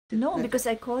No, because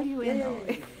I call you in.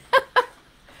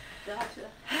 Gotcha.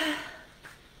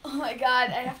 Oh my god,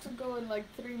 I have to go in like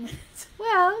 3 minutes.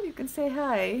 Well, you can say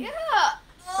hi. Yeah.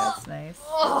 That's nice.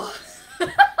 Oh,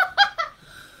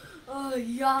 oh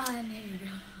yawning.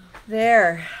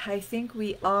 There, I think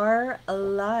we are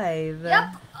alive.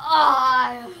 Yep.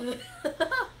 Ah.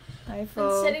 Hi, Been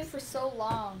folks. sitting for so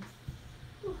long.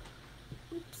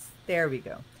 Oops. There we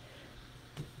go.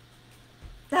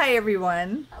 Hi,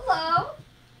 everyone. Hello.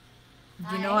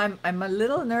 You know, I'm a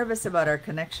little nervous about our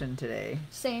connection today.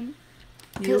 Same.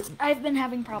 You Because I've been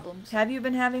having problems. have you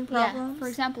been having problems? Yeah. For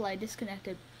example, I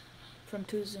disconnected from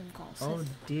 2 Zoom calls. Oh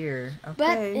dear. Okay.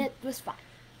 But it was fine.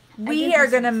 We are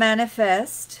gonna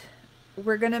manifest.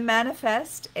 We're gonna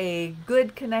manifest a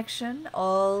good connection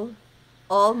all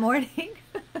morning.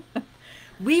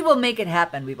 We will make it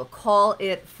happen. We will call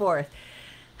it forth.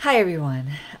 Hi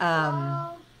everyone.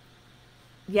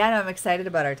 Yeah, no, I'm excited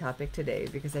about our topic today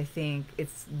because I think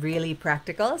it's really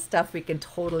practical stuff we can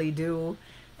totally do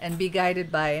and be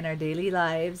guided by in our daily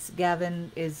lives.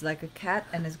 Gavin is like a cat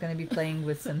and is going to be playing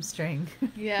with some string.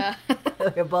 Yeah.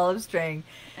 Like a ball of string.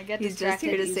 I get He's just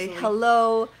here to say easily.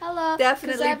 hello. Hello.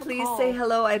 Definitely, please say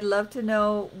hello. I'd love to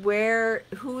know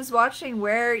who's watching,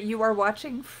 where you are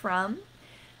watching from.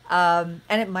 And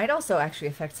it might also actually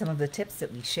affect some of the tips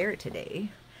that we share today.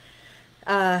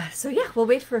 So yeah, we'll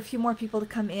wait for a few more people to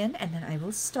come in, and then I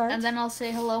will start. And then I'll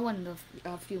say hello when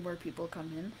a few more people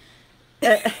come in.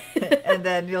 And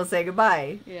then you'll say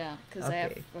goodbye. Yeah, because I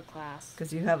have a class.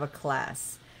 Because you have a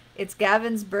class. It's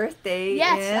Gavin's birthday.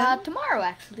 Yes, tomorrow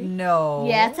actually. No.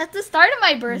 Yeah, it's at the start of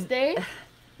my birthday.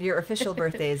 Your official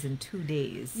birthday is in 2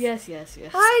 days. Yes.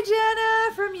 Hi,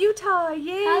 Jenna from Utah.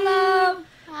 Yay. Hello.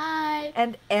 Hi.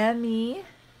 And Emmy.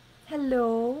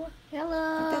 Hello.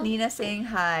 Hello. Nina saying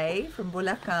hi from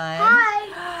Bulacan.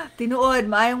 Hi. Tinuod,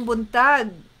 maayong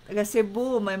buntag. Taga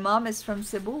Cebu. My mom is from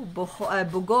Cebu.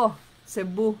 Bugo.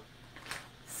 Cebu.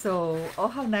 So,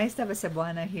 how nice to have a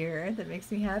Cebuana here. That makes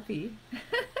me happy.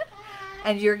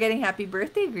 And you're getting happy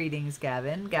birthday greetings,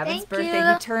 Gavin. Gavin's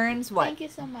birthday, he turns what? Thank you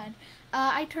so much.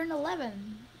 I turned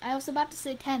 11. I was about to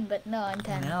say 10, but no, I'm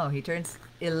 10. No, he turns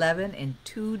 11 in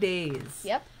 2 days.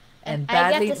 Yep. And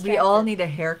badly, we all need a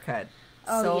haircut.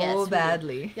 Oh, so yes,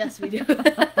 badly. Yes, we do.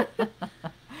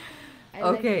 I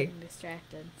like being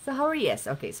distracted. So how are you? Yes.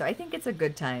 Okay. So I think it's a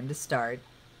good time to start.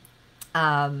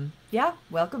 Yeah.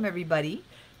 Welcome everybody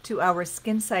to our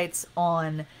Skin Sites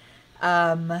on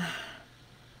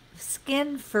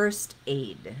Skin First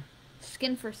Aid.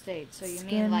 Skin first aid. So you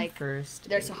Skin mean like first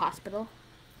there's aid. a hospital?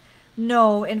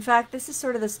 No. In fact, this is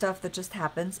sort of the stuff that just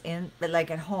happens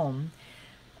like at home.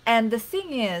 And the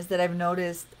thing is that I've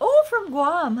noticed, from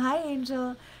Guam. Hi,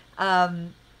 Angel.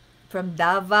 From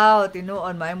Davao,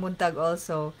 Tinuon, Maymuntag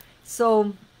also.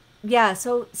 So, yeah,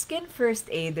 so Skin First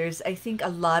Aid, there's, I think, a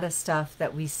lot of stuff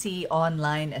that we see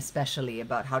online, especially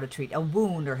about how to treat a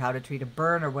wound or how to treat a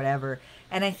burn or whatever.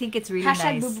 And I think it's really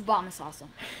nice. Boo Bomb is awesome.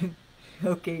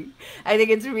 Okay. I think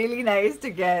it's really nice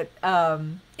to get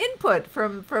input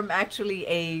from actually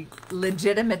a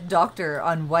legitimate doctor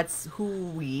on what's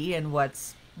hooey and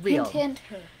what's real. Hint,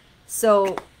 her.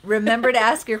 So remember to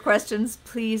ask your questions,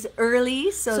 please,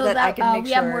 early so that I can make we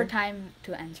sure. have more time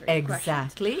to answer your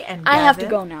Exactly. questions. And I have to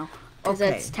Gavin? go now. Because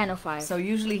it's 10:05. So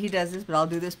usually he does this, but I'll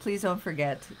do this. Please don't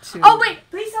forget to. Oh, wait.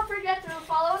 Please don't forget to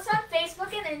follow us on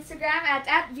Facebook and Instagram at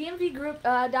VMV Group.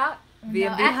 VMV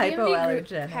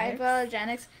Hypoallergenics.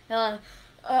 Hypoallergenics.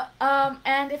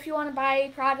 And if you want to buy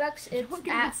products, it's Who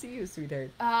can at see you,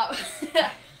 sweetheart?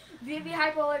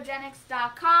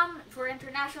 VMVHypoallergenics.com for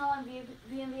international and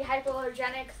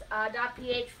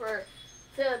VMVHypoallergenics.ph for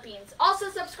Philippines.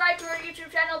 Also subscribe to our YouTube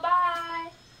channel.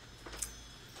 Bye!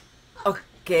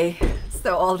 Okay,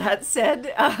 so all that said,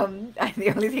 the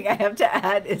only thing I have to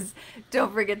add is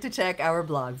don't forget to check our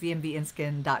blog,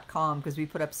 vmvinskin.com, because we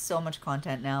put up so much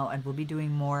content now and we'll be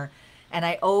doing more. And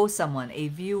I owe someone, a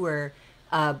viewer,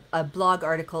 a blog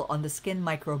article on the skin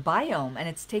microbiome, and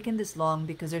it's taken this long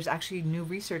because there's actually new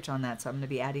research on that, so I'm going to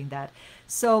be adding that.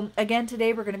 So again,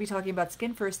 today we're going to be talking about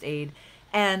Skin First Aid,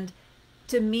 and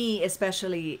to me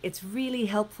especially, it's really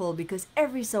helpful because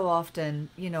every so often,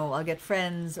 I'll get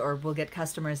friends or we'll get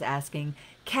customers asking,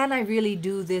 can I really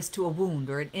do this to a wound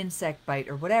or an insect bite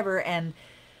or whatever? And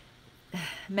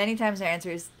many times our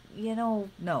answer is, no,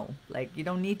 like you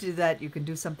don't need to do that. You can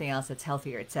do something else that's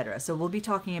healthier, etc. So we'll be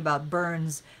talking about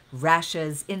burns,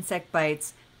 rashes, insect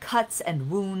bites, cuts and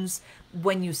wounds,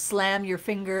 when you slam your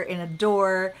finger in a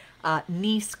door,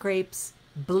 knee scrapes,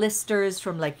 blisters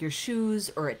from like your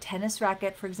shoes or a tennis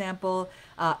racket, for example,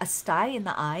 a sty in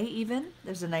the eye even.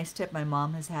 There's a nice tip my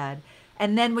mom has had.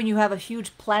 And then when you have a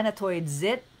huge planetoid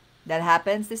zit, that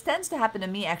happens. This tends to happen to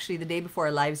me actually the day before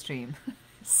a live stream.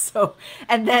 So,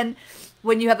 and then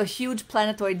when you have a huge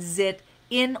planetoid zit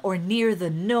in or near the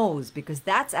nose, because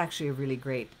that's actually a really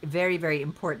great, very, very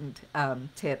important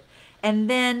tip. And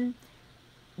then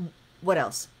what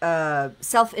else?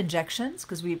 Self-injections,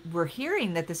 because we're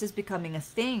hearing that this is becoming a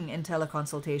thing in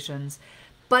teleconsultations,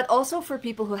 but also for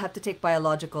people who have to take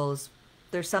biologicals,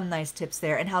 there's some nice tips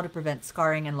there, and how to prevent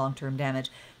scarring and long-term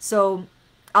damage. So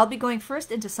I'll be going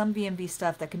first into some VMV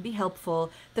stuff that can be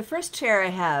helpful. The first chair I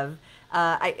have,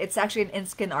 it's actually an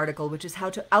InSkin article, which is how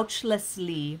to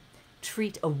ouchlessly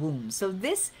treat a wound. So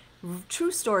this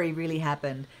true story really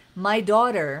happened. My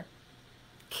daughter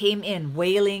came in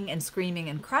wailing and screaming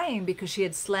and crying because she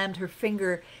had slammed her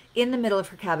finger in the middle of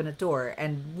her cabinet door.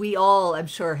 And we all, I'm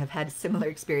sure, have had similar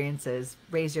experiences.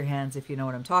 Raise your hands if you know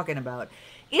what I'm talking about.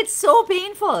 It's so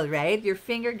painful, right? Your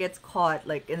finger gets caught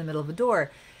like in the middle of a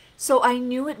door. So I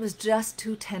knew it was just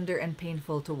too tender and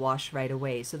painful to wash right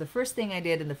away. So the first thing I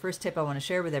did, and the first tip I want to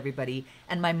share with everybody,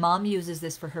 and my mom uses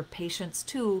this for her patients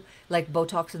too, like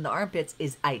Botox in the armpits,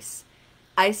 is ice.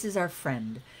 Ice is our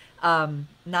friend.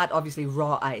 Not obviously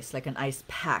raw ice, like an ice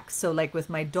pack. So like with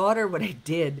my daughter, what I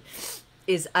did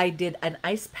is I did an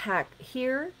ice pack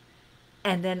here,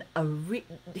 and then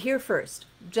here first,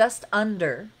 just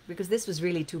under, because this was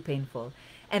really too painful.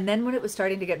 And then when it was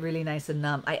starting to get really nice and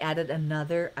numb, I added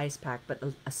another ice pack, but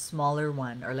a smaller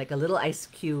one, or like a little ice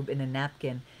cube in a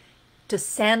napkin, to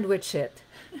sandwich it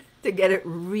to get it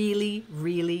really,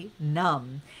 really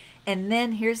numb. And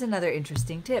then here's another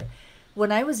interesting tip.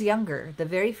 When I was younger, the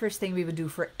very first thing we would do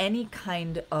for any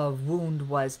kind of wound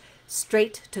was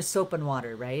straight to soap and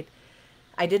water, right?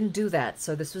 I didn't do that,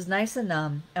 so this was nice and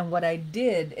numb. And what I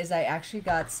did is I actually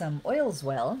got some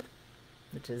Oilswell,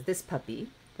 which is this puppy,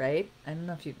 right? I don't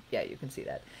know if you can see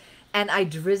that. And I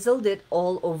drizzled it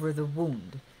all over the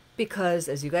wound because,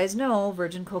 as you guys know,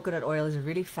 virgin coconut oil is a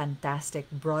really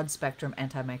fantastic broad spectrum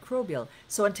antimicrobial.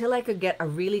 So until I could get a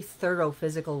really thorough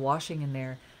physical washing in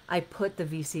there, I put the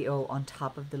VCO on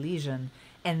top of the lesion.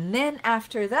 And then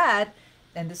after that,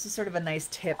 and this is sort of a nice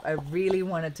tip I really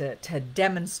wanted to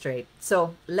demonstrate.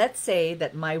 So let's say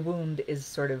that my wound is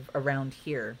sort of around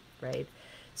here, right?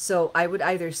 So I would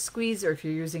either squeeze, or if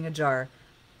you're using a jar,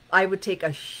 I would take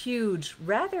a huge,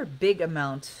 rather big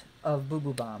amount of Boo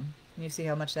Boo Balm. Can you see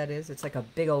how much that is? It's like a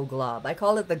big old glob. I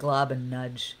call it the glob and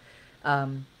nudge.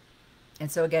 And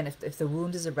so again, if the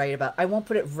wound is right about, I won't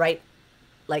put it right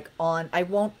like on, I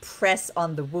won't press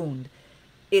on the wound.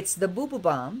 It's the Boo Boo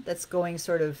Balm that's going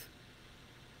sort of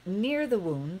near the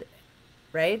wound,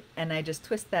 right? And I just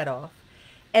twist that off.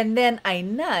 And then I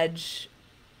nudge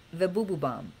the Boo Boo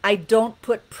Balm. I don't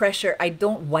put pressure, I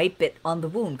don't wipe it on the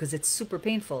wound because it's super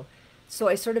painful. So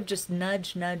I sort of just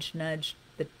nudge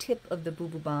the tip of the Boo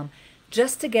Boo Balm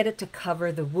just to get it to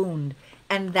cover the wound.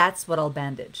 And that's what I'll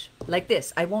bandage. Like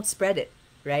this. I won't spread it,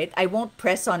 right? I won't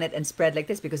press on it and spread like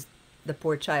this because the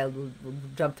poor child will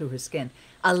jump through her skin.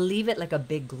 I'll leave it like a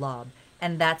big glob.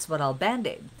 And that's what I'll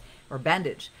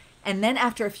bandage. And then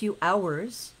after a few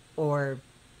hours, or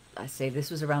I say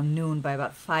this was around noon, by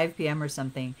about 5 p.m. or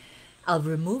something, I'll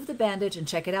remove the bandage and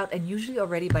check it out. And usually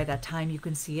already by that time, you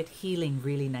can see it healing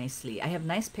really nicely. I have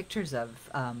nice pictures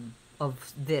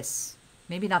of this,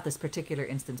 maybe not this particular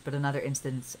instance, but another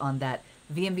instance on that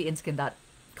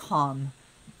vmvinskin.com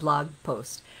blog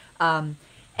post. And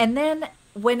then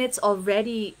when it's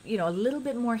already, a little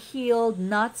bit more healed,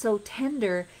 not so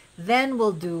tender, then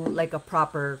we'll do like a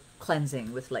proper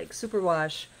cleansing with like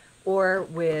superwash or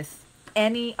with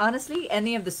any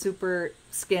of the super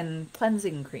skin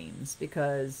cleansing creams,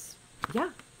 because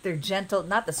they're gentle,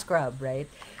 not the scrub, right?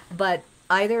 But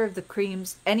either of the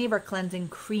creams, any of our cleansing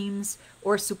creams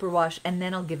or superwash, and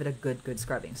then I'll give it a good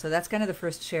scrubbing. So that's kind of the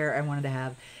first share I wanted to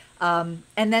have. And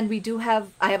then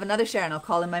I have another share, and I'll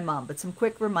call in my mom, but some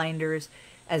quick reminders.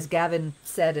 As Gavin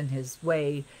said in his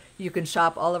way, you can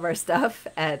shop all of our stuff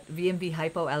at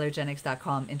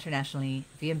vmvhypoallergenics.com internationally,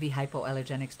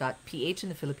 vmvhypoallergenics.ph in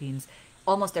the Philippines.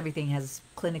 Almost everything has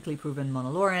clinically proven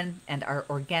monolaurin and our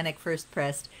organic first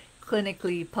pressed,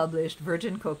 clinically published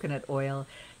virgin coconut oil.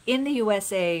 In the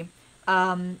USA,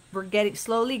 we're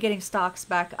slowly getting stocks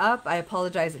back up. I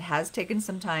apologize, it has taken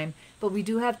some time, but we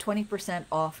do have 20%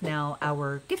 off now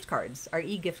our gift cards, our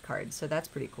e-gift cards, so that's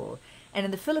pretty cool. And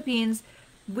in the Philippines,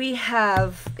 we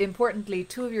have, importantly,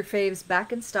 2 of your faves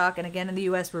back in stock. And again, in the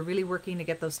US, we're really working to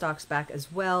get those stocks back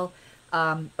as well.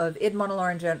 Of id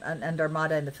monolaurin and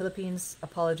Armada in the Philippines.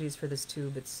 Apologies for this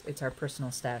tube. It's our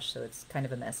personal stash, so it's kind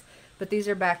of a mess. But these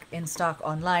are back in stock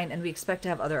online, and we expect to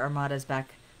have other Armadas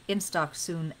back in stock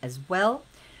soon as well.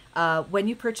 When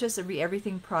you purchase a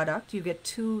Re-Everything product, you get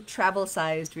 2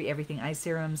 travel-sized Re-Everything eye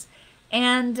serums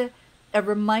and a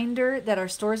reminder that our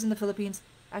stores in the Philippines,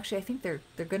 actually, I think they're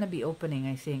going to be opening,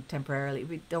 I think, temporarily.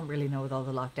 We don't really know with all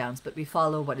the lockdowns, but we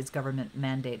follow what is government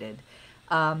mandated.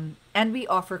 And we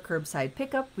offer curbside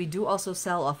pickup. We do also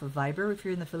sell off of Viber if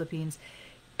you're in the Philippines.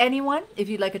 Anyone, if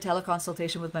you'd like a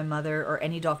teleconsultation with my mother or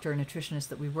any doctor or nutritionist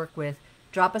that we work with,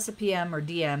 drop us a PM or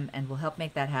DM and we'll help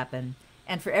make that happen.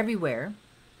 And for everywhere,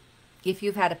 if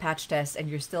you've had a patch test and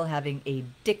you're still having a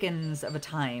dickens of a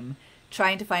time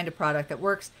trying to find a product that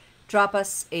works, drop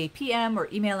us a PM or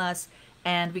email us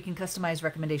and we can customize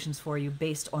recommendations for you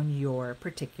based on your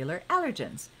particular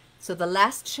allergens. So the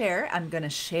last share I'm going to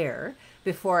share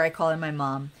before I call in my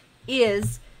mom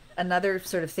is another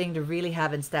sort of thing to really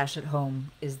have in stash at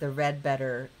home is the Red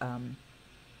Better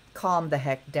Calm the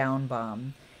Heck Down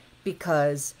Balm.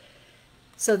 Because,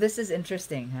 so this is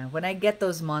interesting, huh? When I get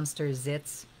those monster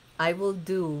zits, I will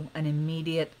do an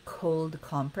immediate cold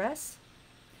compress.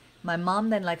 My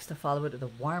mom then likes to follow it with a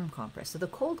warm compress. So the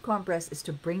cold compress is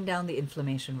to bring down the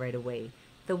inflammation right away.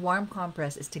 The warm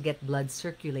compress is to get blood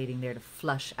circulating there to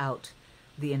flush out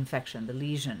the infection, the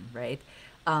lesion, right?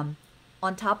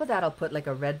 On top of that, I'll put like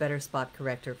a Red Better spot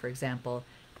corrector, for example,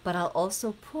 but I'll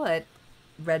also put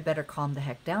Red Better Calm the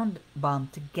Heck Down Balm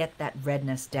to get that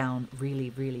redness down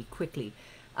really, really quickly.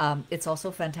 It's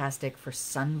also fantastic for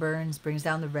sunburns, brings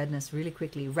down the redness really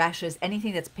quickly. Rashes,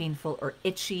 anything that's painful or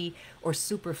itchy or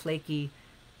super flaky,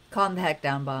 Calm the Heck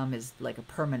Down Balm is like a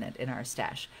permanent in our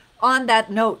stash. On that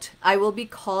note, I will be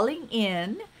calling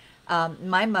in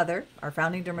my mother, our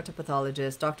founding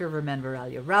dermatopathologist, Dr. Vermen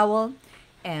Varallo Rowell,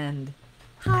 and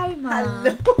hi, Mom.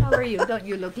 Hello. How are you? Don't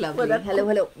you look lovely? Well, Hello,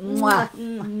 hello. Mwah.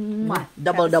 Mwah.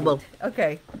 Double, Have a double. seat.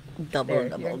 Okay. Double, There,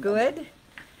 double. you're good.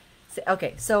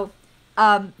 Okay, so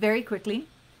very quickly,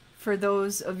 for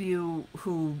those of you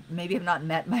who maybe have not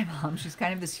met my mom, she's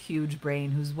kind of this huge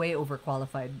brain who's way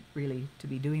overqualified, really, to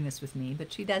be doing this with me,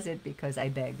 but she does it because I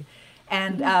beg.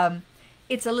 And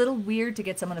it's a little weird to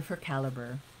get someone of her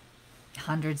caliber.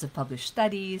 Hundreds of published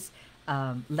studies,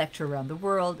 lecture around the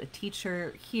world, a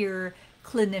teacher here,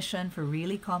 clinician for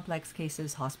really complex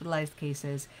cases, hospitalized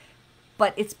cases.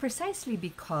 But it's precisely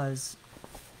because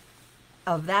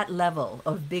of that level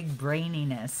of big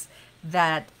braininess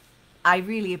that I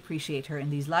really appreciate her in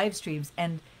these live streams,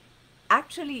 and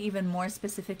actually even more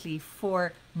specifically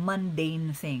for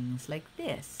mundane things like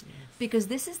this. Yes. Because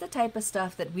this is the type of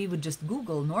stuff that we would just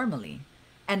Google normally.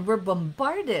 And we're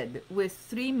bombarded with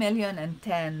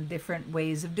 3,000,010 different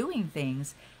ways of doing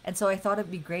things. And so I thought it'd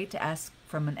be great to ask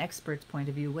from an expert's point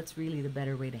of view, what's really the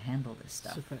better way to handle this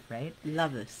stuff, Super. right?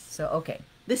 Love this. So, okay.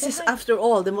 This Say is, hi. after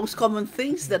all, the most common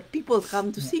things that people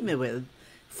come to see me with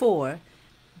for,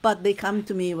 but they come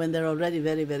to me when they're already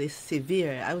very, very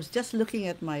severe. I was just looking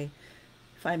at my,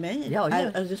 if I may, Yeah,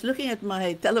 yeah. I was just looking at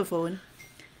my telephone,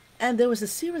 and there was a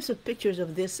series of pictures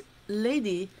of this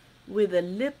lady with a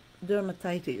lip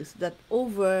dermatitis that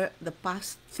over the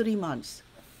past 3 months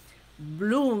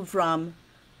bloomed from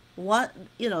what,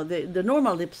 the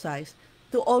normal lip size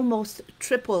to almost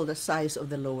triple the size of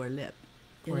the lower lip.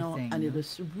 Poor thing, And it no?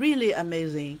 was really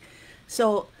amazing.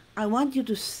 So I want you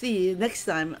to see next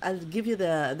time. I'll give you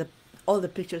the all the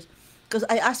pictures, because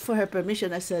I asked for her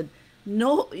permission. I said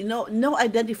no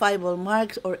identifiable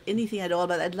marks or anything at all,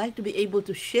 but I'd like to be able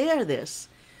to share this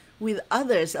with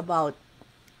others about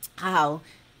how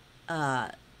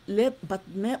lip, but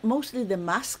mostly the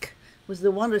mask was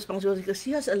the one responsible, because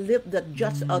she has a lip that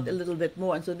juts out a little bit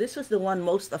more, and so this was the one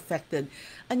most affected,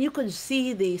 and you could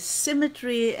see the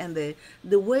symmetry and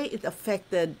the way it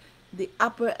affected the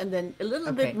upper, and then a little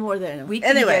Okay. bit more there. We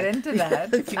can Anyway, get into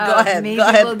that. go ahead. Maybe Go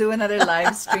ahead. we'll do another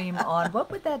live stream on,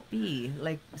 what would that be?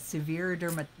 Like severe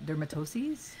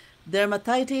dermatoses?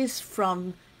 Dermatitis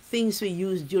from things we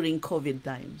used during COVID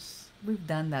times. We've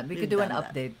done that. We We've could do an done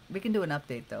that. update. We can do an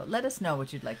update though. Let us know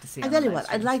what you'd like to see. I on tell the you live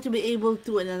what, I'd streams. like to be able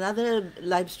to, in another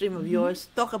live stream of yours,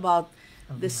 talk about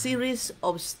Oh, the series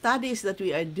of studies that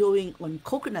we are doing on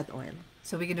coconut oil.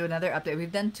 So we can do another update.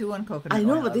 We've done 2 on coconut I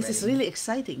know, oil but this is already. really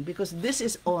exciting because this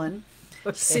is on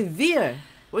Okay. severe.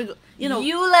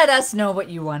 You let us know what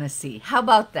you want to see. How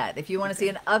about that? If you want to see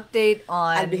an update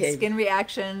I'll on behave. skin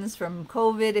reactions from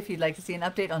COVID, if you'd like to see an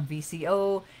update on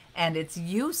VCO and its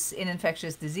use in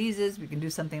infectious diseases, we can do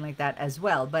something like that as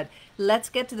well. But let's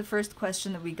get to the first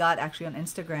question that we got actually on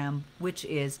Instagram, which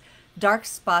is dark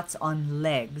spots on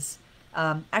legs.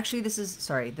 Actually,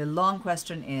 the long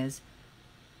question is,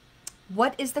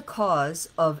 what is the cause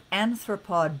of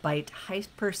arthropod bite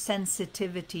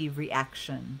hypersensitivity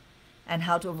reaction, and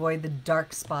how to avoid the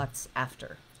dark spots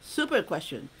after? Super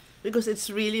question, because it's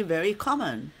really very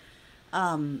common.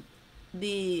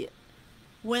 The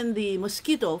when the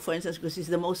mosquito, for instance, because it's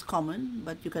the most common,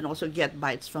 but you can also get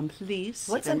bites from fleas.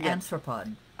 What's You an can get-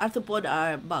 arthropod? Arthropod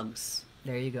are bugs,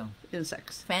 There you go.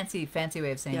 insects. Fancy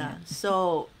way of saying Yeah. it.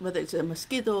 So whether it's a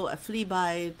mosquito, a flea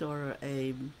bite, or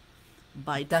a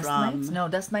bite Dust from mites? No,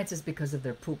 dust mites is because of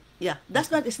their poop. yeah,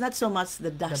 dust mite is not so much the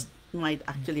dust mite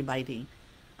actually biting.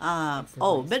 It's the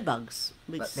Oh, mice. bed bugs,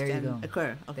 which But there you can go.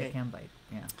 occur. They Okay. can bite.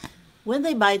 Yeah. When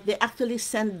they bite, they actually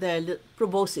send their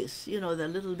proboscis, the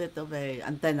little bit of a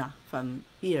antenna from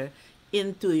here,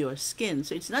 into your skin.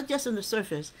 So it's not just on the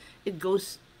surface; it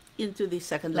goes into the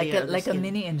second Like layer a of the like a skin,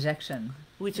 mini injection.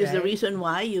 which is the right? reason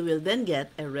why you will then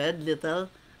get a red little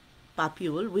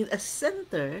papule with a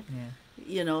center,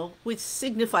 Yeah. which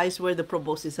signifies where the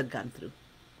proboscis had gone through.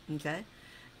 Okay,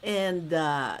 and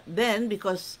then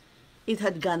because it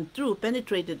had gone through,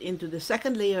 penetrated into the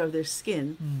second layer of their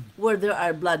skin, where there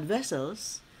are blood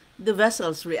vessels, the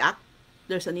vessels react.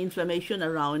 There's an inflammation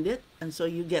around it, and so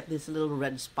you get this little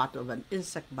red spot of an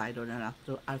insect bite or an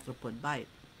arthropod bite.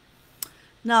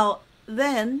 Now,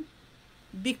 then,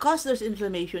 because there's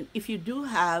inflammation, if you do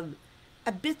have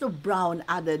a bit of brown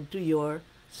added to your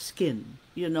skin,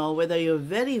 whether you're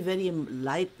very, very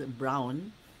light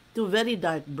brown to very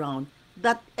dark brown,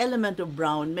 that element of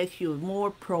brown makes you more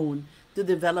prone to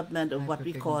development of what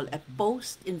we call a Hyperpigmentation.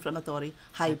 post-inflammatory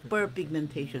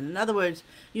hyperpigmentation. In other words,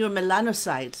 your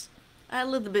melanocytes are a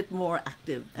little bit more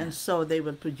active, and so they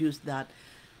will produce that.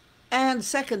 And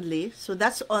secondly, so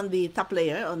that's on the top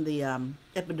layer, on the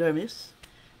epidermis.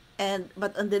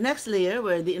 But on the next layer,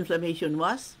 where the inflammation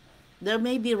was, there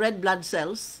may be red blood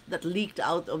cells that leaked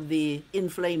out of the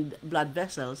inflamed blood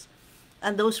vessels,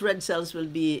 and those red cells will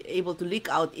be able to leak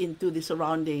out into the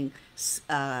surrounding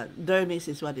dermis,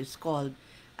 is what it's called,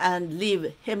 and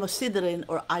leave hemosiderin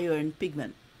or iron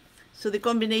pigment. So the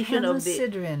combination of the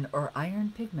Hemosiderin or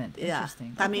iron pigment.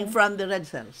 Interesting. coming Okay. from the red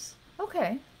cells,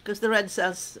 Okay. because the red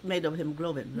cells made of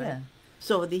hemoglobin, right? Yeah.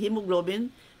 So the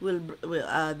hemoglobin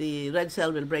the red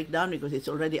cell will break down because it's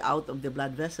already out of the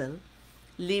blood vessel,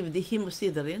 leave the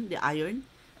hemosiderin, the iron,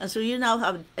 and so you now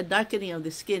have a darkening of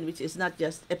the skin, which is not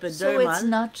just epidermal. So it's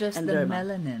not just and the dermal.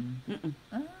 melanin. Mm-mm.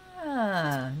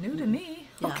 Ah, new to me.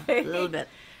 Yeah, Okay. a little bit.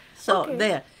 So Okay.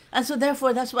 there, and so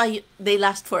therefore that's why they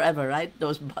last forever, right?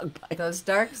 Those bug bites, Those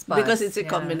dark spots. because it's a yeah.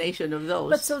 combination of those.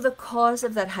 But so the cause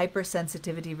of that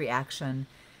hypersensitivity reaction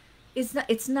is not.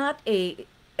 It's not a.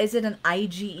 Is it an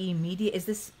IgE media? Is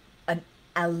this an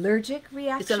allergic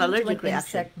reaction? allergic to an reaction.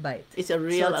 insect bite. It's a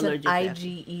real so it's allergic an reaction.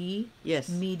 IgE Yes.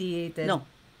 mediated. No,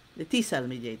 the T cell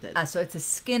mediated. So it's a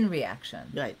skin reaction.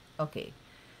 Right. Okay.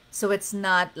 So it's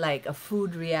not like a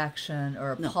food reaction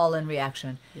or a No. pollen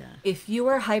reaction. Yeah. If you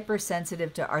are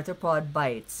hypersensitive to arthropod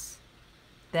bites,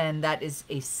 then that is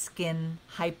a skin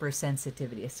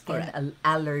hypersensitivity, a skin Correct.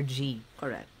 allergy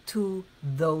Correct. to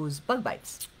those bug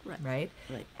bites. Right. Right?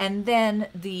 Right. And then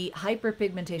the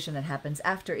hyperpigmentation that happens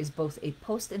after is both a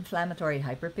post-inflammatory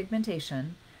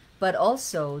hyperpigmentation, but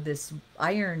also this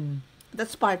iron.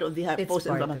 That's part of the It's part of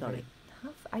post-inflammatory. it.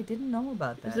 I didn't know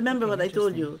about that. Because remember Okay, what I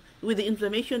told interesting. you, with the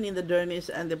inflammation in the dermis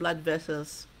and the blood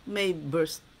vessels may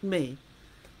burst,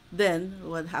 then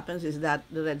what happens is that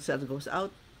the red cell goes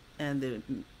out and the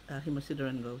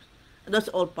hemosiderin goes. That's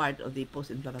all part of the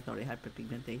post-inflammatory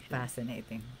hyperpigmentation.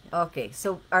 Fascinating. Okay,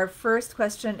 so our first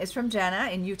question is from Jana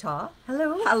in Utah.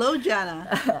 Hello. Hello,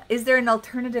 Jana. Is there an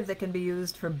alternative that can be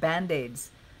used for Band-Aids?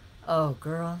 Oh,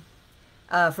 girl.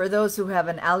 For those who have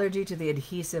an allergy to the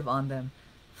adhesive on them.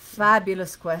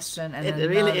 Fabulous question. And It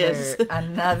really is.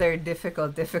 another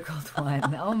difficult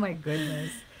one. Oh, my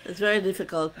goodness. It's very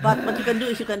difficult. But what you can do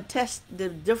is you can test the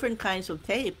different kinds of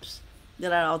tapes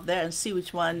that are out there and see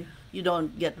which one you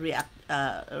don't get react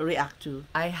to.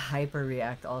 I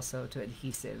hyper-react also to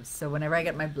adhesives. So whenever I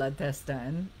get my blood test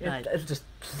done, Right. it's just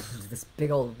this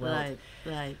big old welt. Right,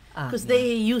 right. yeah. Because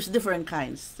they use different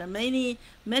kinds. So many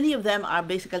of them are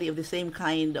basically of the same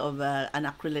kind of an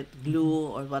acrylic glue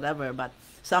or whatever, but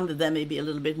some of them may be a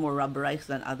little bit more rubberized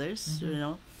than others,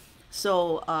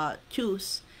 So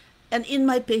choose. And in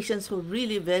my patients who are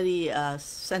really very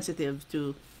sensitive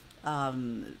to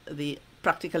the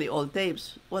practically all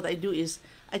tapes, what I do is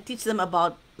I teach them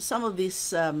about some of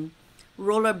these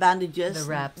roller bandages The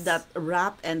wraps. that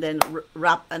wrap and then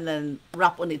wrap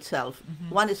on itself.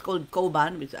 One is called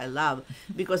Coban, which I love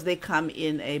because they come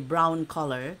in a brown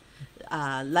color,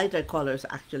 lighter colors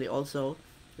actually also,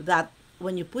 that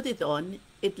when you put it on,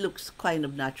 it looks kind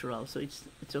of natural, so it's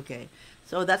okay.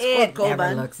 So that's It called never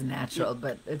Coban. looks natural,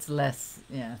 but it's less,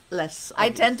 yeah. Less I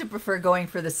obvious. tend to prefer going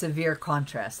for the severe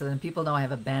contrast, so then people know I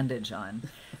have a bandage on.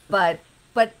 But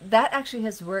But that actually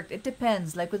has worked. It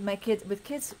depends. Like with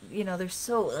kids, they're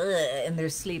so in their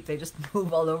sleep, they just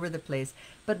move all over the place.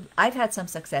 But I've had some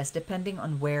success depending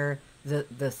on where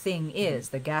the thing is,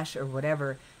 the gash or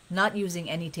whatever, not using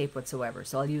any tape whatsoever.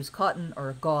 So I'll use cotton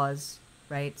or gauze,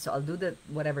 right? So I'll do the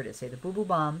whatever it is, say the Boo Boo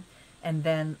Balm, and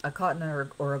then a cotton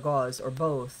or a gauze or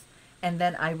both, and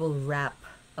then I will wrap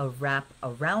a wrap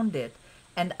around it,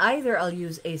 and either I'll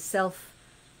use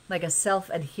like a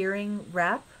self-adhering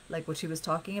wrap, like what she was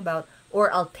talking about,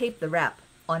 or I'll tape the wrap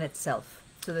on itself.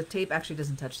 So the tape actually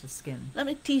doesn't touch the skin. Let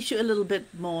me teach you a little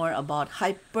bit more about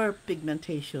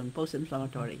hyperpigmentation,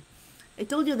 post-inflammatory. I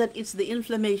told you that it's the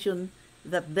inflammation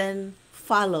that then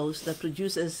follows that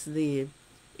produces the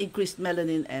increased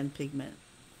melanin and pigment.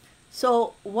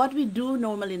 So what we do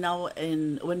normally now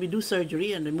when we do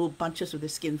surgery and remove punches of the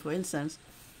skin, for instance,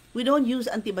 we don't use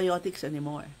antibiotics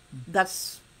anymore.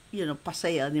 That's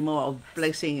passé anymore of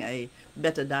placing a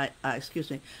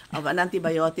of an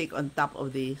antibiotic on top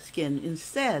of the skin.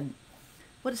 Instead,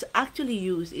 what is actually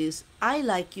used is I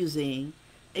like using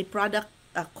a product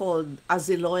called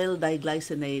azelaic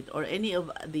diglycinate or any of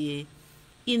the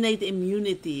innate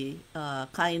immunity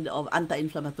kind of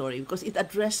anti-inflammatory because it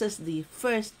addresses the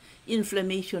first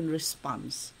inflammation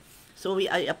response. So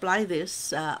I apply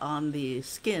this on the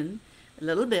skin a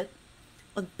little bit.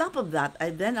 On top of that,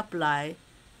 I then apply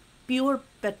pure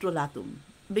petrolatum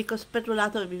because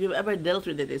petrolatum, if you've ever dealt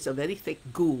with it, it's a very thick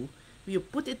goo. You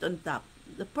put it on top.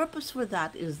 The purpose for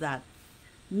that is that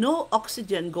no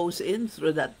oxygen goes in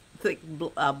through that thick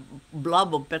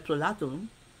blob of petrolatum.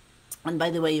 And by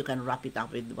the way, you can wrap it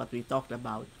up with what we talked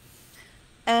about.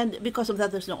 And because of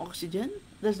that, there's no oxygen.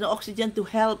 There's no oxygen to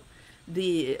help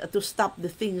to stop the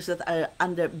things that are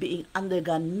being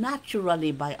undergone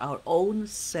naturally by our own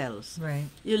cells. Right.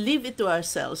 You leave it to our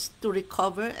cells to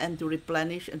recover and to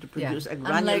replenish and to produce a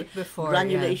Unlike before,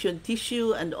 granulation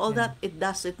tissue and all that. It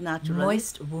does it naturally.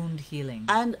 Moist wound healing.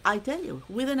 And I tell you,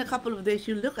 within a couple of days,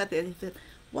 you look at it and you think,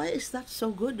 why is that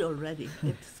so good already?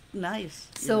 It's nice.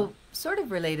 So, sort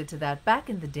of related to that, back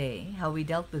in the day, how we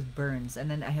dealt with burns,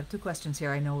 and then I have two questions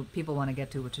here I know people want to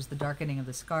get to, which is the darkening of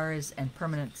the scars and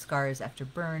permanent scars after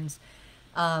burns.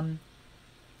 And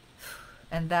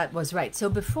that was right. So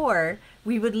before,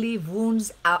 we would leave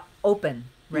wounds open,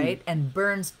 right? And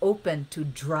burns open to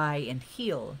dry and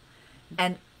heal.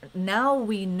 And now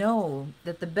we know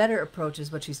that the better approach is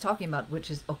what she's talking about,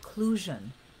 which is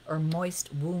occlusion or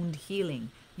moist wound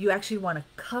healing. You actually want to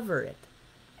cover it.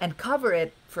 And cover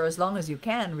it for as long as you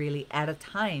can, really, at a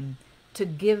time, to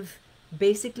give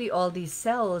basically all these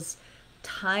cells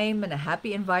time and a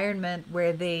happy environment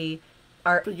where they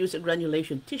are produce a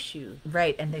granulation tissue.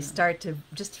 Right, and they start to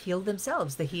just heal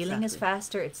themselves. The healing is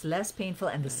faster, it's less painful,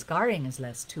 and the scarring is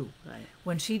less too. Right.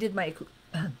 When she did my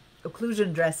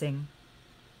occlusion dressing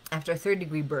after a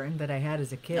third-degree burn that I had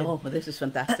as a kid. Oh, well, this is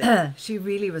fantastic. She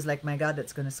really was like, my God,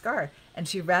 that's going to scar. And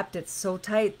she wrapped it so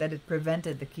tight that it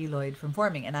prevented the keloid from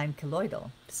forming. And I'm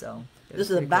keloidal, so... This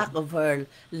is the back of her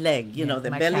leg, the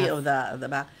belly calf. of the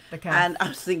back. The calf. And I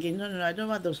was thinking, no, I don't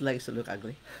want those legs to look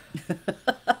ugly.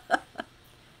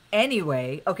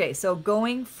 Anyway, okay, so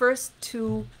going first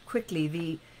to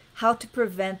quickly, how to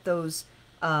prevent those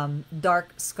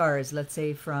dark scars, let's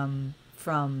say from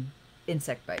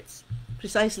insect bites.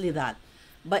 Precisely that.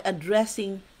 By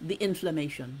addressing the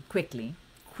inflammation. Quickly,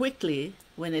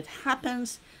 when it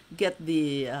happens, get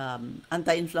the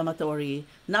anti-inflammatory,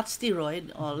 not steroid,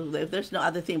 or if there's no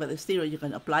other thing but the steroid, you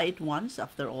can apply it once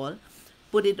after all,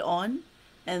 put it on,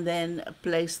 and then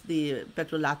place the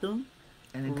petrolatum,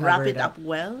 and then wrap cover it up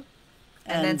well.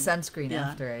 And then sunscreen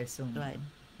after, I assume. Right.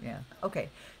 Yeah. Okay.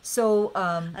 So,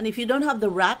 and if you don't have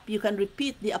the wrap, you can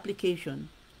repeat the application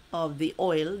of the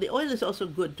oil. The oil is also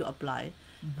good to apply,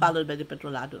 followed by the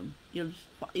petrolatum.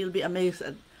 You'll be amazed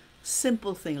at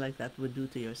simple thing like that would do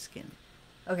to your skin.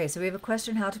 Okay, so we have a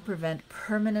question: how to prevent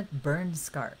permanent burn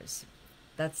scars.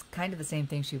 That's kind of the same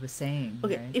thing she was saying.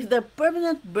 Okay, right? if they're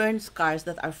permanent burn scars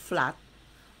that are flat,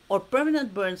 or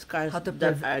permanent burn scars How to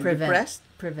that are prevent. depressed,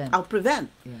 Prevent. I'll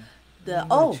prevent. Yeah.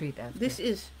 Treat after. This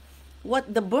is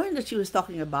what the burn that she was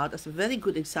talking about as a very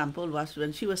good example was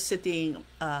when she was sitting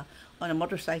on a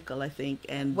motorcycle, I think,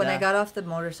 and When I got off the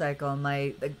motorcycle,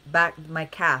 my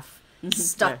calf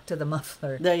stuck to the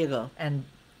muffler. There you go. And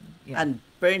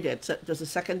burned it. So it was a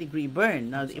second-degree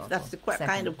burn. Now, if that's the awful.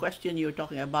 kind of question you were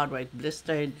talking about, where it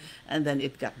blistered, and then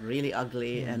it got really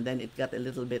ugly, Yeah. and then it got a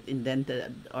little bit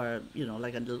indented, or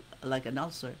like an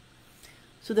ulcer.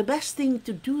 So the best thing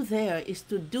to do there is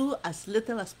to do as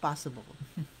little as possible,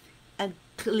 and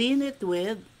clean it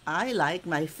with.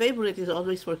 My favorite is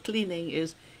always for cleaning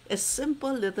is a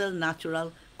simple little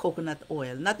natural coconut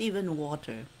oil, not even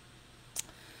water.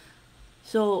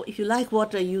 So if you like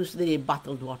water, use the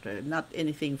bottled water, not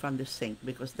anything from the sink,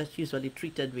 because that's usually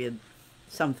treated with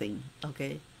something,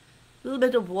 okay? A little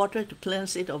bit of water to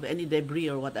cleanse it of any debris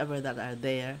or whatever that are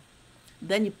there.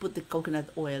 Then you put the coconut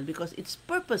oil, because its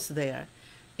purpose there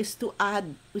is to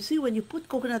add, you see, when you put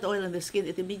coconut oil on the skin,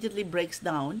 it immediately breaks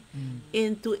down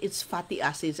into its fatty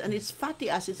acids. And its fatty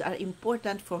acids are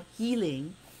important for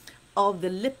healing of the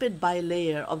lipid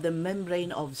bilayer of the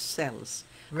membrane of cells.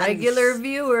 Regular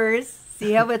viewers,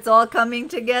 see how it's all coming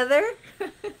together?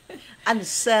 And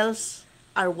cells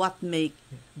are what make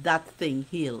that thing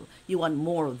heal. You want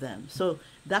more of them. So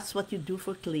that's what you do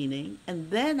for cleaning.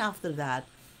 And then after that,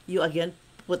 you again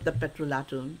put the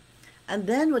petrolatum. And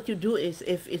then what you do is,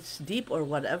 if it's deep or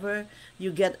whatever,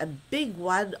 you get a big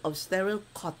wad of sterile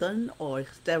cotton or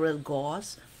sterile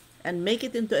gauze and make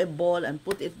it into a ball and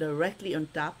put it directly on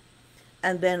top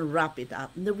and then wrap it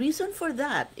up. And the reason for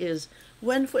that is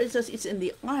when, for instance, it's in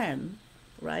the arm,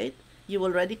 right? You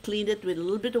already cleaned it with a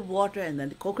little bit of water and then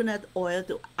the coconut oil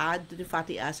to add to the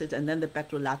fatty acids and then the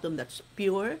petrolatum that's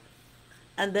pure.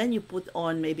 And then you put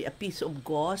on maybe a piece of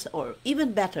gauze, or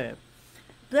even better,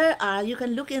 you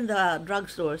can look in the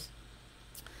drugstores,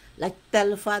 like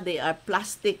Telfa, they are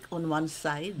plastic on one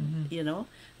side, you know.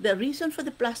 The reason for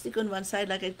the plastic on one side,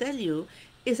 like I tell you,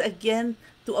 is again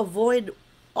to avoid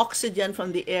oxygen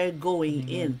from the air going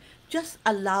in. Just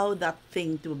allow that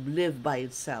thing to live by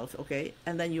itself, okay?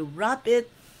 And then you wrap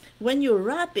it. When you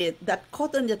wrap it, that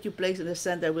cotton that you place in the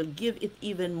center will give it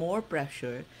even more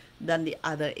pressure than the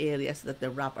other areas that the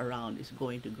wrap around is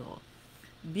going to go.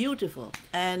 Beautiful.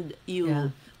 And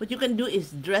what you can do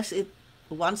is dress it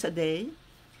once a day.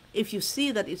 If you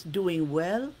see that it's doing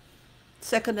well,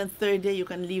 second and third day you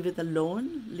can leave it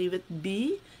alone, leave it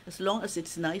be, as long as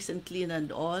it's nice and clean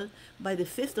and all. By the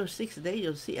fifth or sixth day,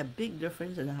 you'll see a big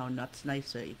difference in how nuts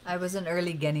nicer it. I was an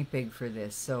early guinea pig for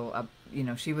this, so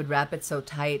she would wrap it so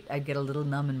tight I'd get a little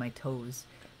numb in my toes.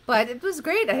 But it was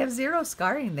great. I have zero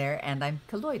scarring there, and I'm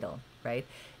colloidal, right?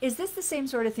 Is this the same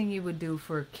sort of thing you would do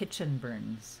for kitchen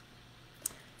burns?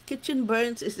 Kitchen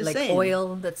burns is the like same. Like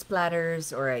oil that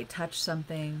splatters, or I touch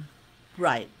something?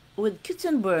 Right. With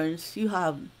kitchen burns, you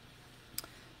have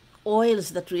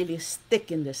oils that really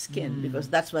stick in the skin, because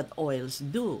that's what oils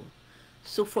do.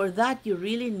 So for that, you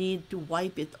really need to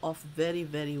wipe it off very,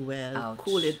 very well. Ouch.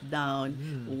 Cool it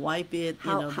down, wipe it.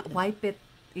 How wipe it,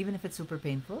 even if it's super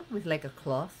painful, with like a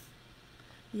cloth?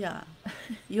 Yeah.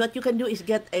 What you can do is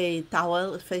get a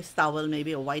towel, a face towel,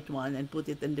 maybe a white one, and put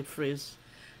it in the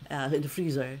in the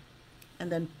freezer,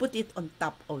 and then put it on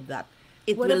top of that.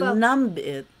 It will numb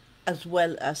it as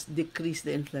well as decrease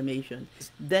the inflammation.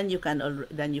 Then you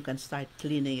can start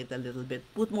cleaning it a little bit.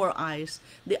 Put more ice.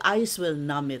 The ice will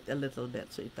numb it a little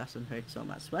bit so it doesn't hurt so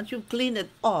much. Once you clean it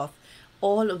off,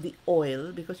 all of the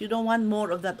oil, because you don't want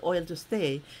more of that oil to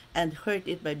stay and hurt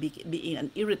it by being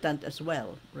an irritant as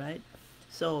well, right?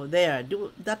 So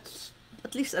that's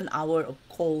at least an hour of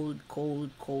cold,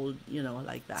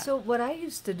 like that. So what I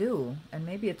used to do, and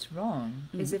maybe it's wrong,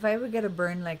 is if I would get a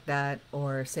burn like that,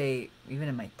 or say even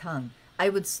in my tongue, I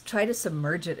would try to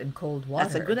submerge it in cold water.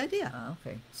 That's a good idea.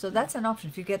 Okay. So that's an option.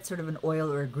 If you get sort of an oil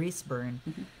or a grease burn,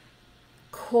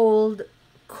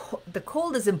 the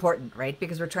cold is important, right?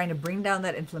 Because we're trying to bring down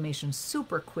that inflammation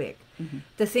super quick.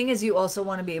 The thing is, you also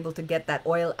want to be able to get that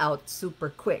oil out super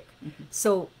quick.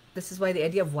 So this is why the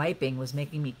idea of wiping was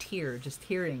making me tear just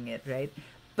hearing it, right?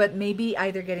 But maybe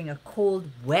either getting a cold,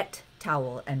 wet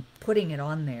towel and putting it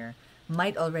on there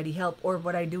might already help. Or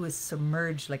what I do is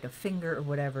submerge like a finger or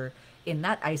whatever in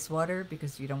that ice water,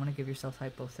 because you don't want to give yourself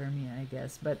hypothermia, I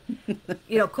guess. But,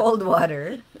 cold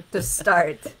water to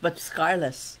start. But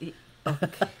scarless.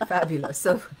 Okay, fabulous.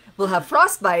 So we'll have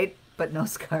frostbite, but no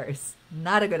scars.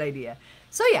 Not a good idea.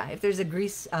 So yeah, if there's a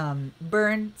grease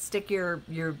burn, stick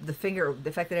the finger, the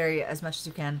affected area, as much as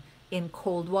you can in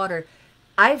cold water.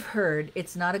 I've heard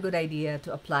it's not a good idea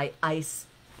to apply ice,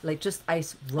 like just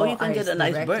ice, raw ice. Or you can get a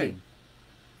nice burn.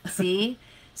 See?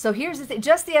 So here's the thing.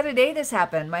 Just the other day this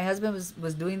happened. My husband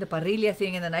was doing the parrilla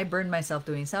thing, and then I burned myself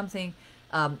doing something,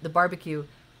 the barbecue,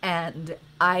 and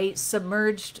I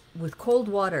submerged with cold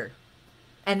water.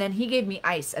 And then he gave me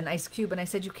an ice cube, and I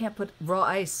said, you can't put raw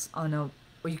ice on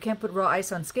you can't put raw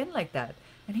ice on skin like that.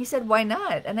 And he said, why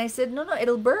not? And I said, no,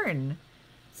 it'll burn.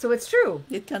 So it's true.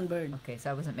 It can burn. Okay, so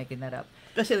I wasn't making that up.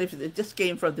 Especially if it just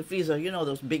came from the freezer,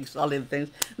 those big solid things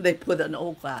they put on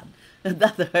OCAD.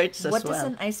 That hurts as well. What does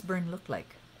an ice burn look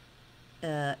like?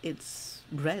 It's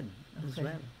red as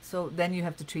well. So then you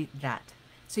have to treat that.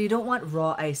 So you don't want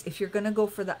raw ice. If you're going to go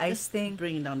for the ice thing,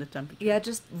 bringing down the temperature. Yeah,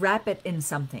 just wrap it in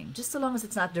something. Just so long as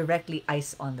it's not directly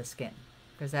ice on the skin,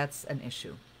 because that's an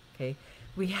issue. Okay.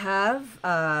 We have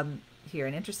here,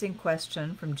 an interesting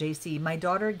question from JC. My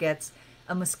daughter gets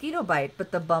a mosquito bite,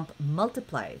 but the bump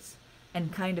multiplies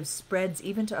and kind of spreads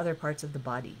even to other parts of the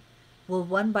body. Will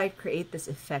one bite create this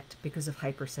effect because of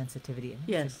hypersensitivity? And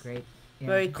that's Yes. great. Yeah,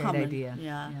 Very great common. idea.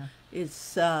 Yeah.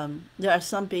 It's there are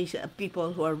some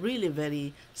people who are really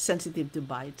very sensitive to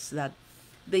bites that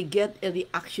they get a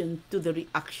reaction to the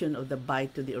reaction of the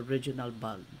bite to the original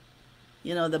bug.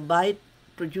 You know, the bite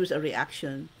produce a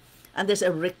reaction, and there's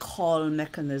a recall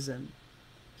mechanism,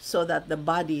 so that the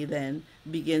body then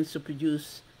begins to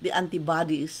produce the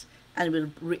antibodies and will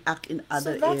react in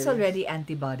other So that's areas. already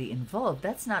antibody involved.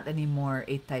 That's not anymore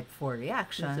a type 4 That's a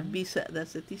reaction. B cell.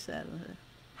 That's a T cell.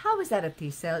 How is that a T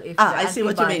cell if Ah, the I see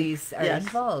what you mean. antibodies are Yes.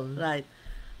 involved? Right.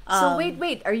 So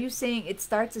wait, are you saying it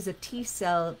starts as a T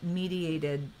cell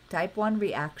mediated type 1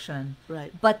 reaction,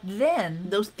 Right. but then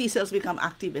Those T cells become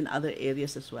active in other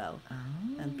areas as well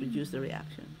and produce the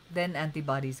reaction. then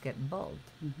antibodies get involved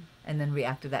Mhm. and then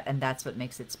react to that, and that's what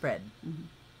makes it spread. Mhm.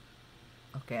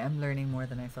 Okay, I'm learning more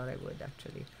than I thought I would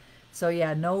actually. So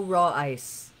yeah, no raw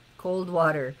ice, cold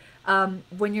water.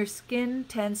 When your skin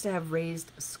tends to have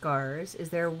raised scars, is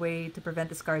there a way to prevent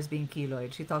the scars being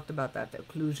keloid? She talked about that, the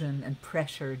occlusion and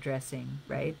pressure dressing,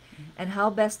 right? And how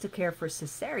best to care for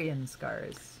cesarean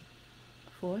scars?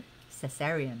 For?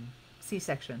 Cesarean,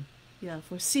 C-section. Yeah,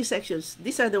 for C-sections,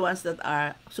 these are the ones that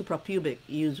are suprapubic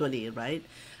usually, right?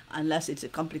 Unless it's a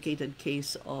complicated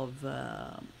case of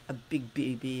a big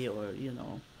baby or,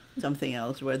 something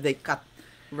else where they cut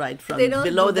right from They don't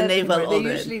below do the that navel anymore. They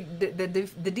already. usually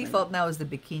the default now is the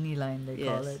bikini line, they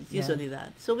call Yes, it. it's usually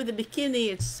that. So with the bikini,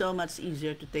 it's so much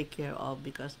easier to take care of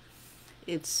because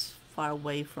it's far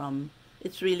away from,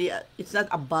 it's really, it's not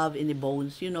above any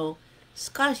bones.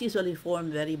 Scars usually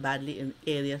form very badly in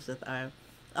areas that are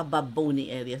above bony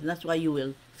areas. And that's why you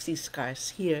will see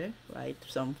scars here, right?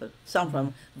 Some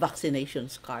from vaccination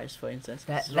scars, for instance.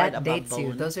 That It's right that above dates you.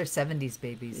 bone. Those are 70s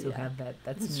babies who Yeah. have that.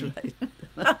 That's That's me.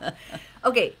 right.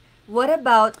 Okay, what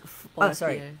about Or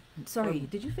sorry. here. Sorry, Or-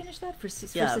 did you finish that for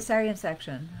Yeah. cesarean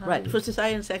section? How Right. do For you-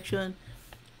 cesarean section,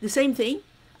 the same thing.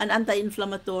 An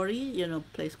anti-inflammatory,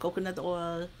 place coconut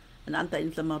oil, an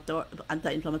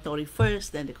anti-inflammatory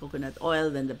first, then the coconut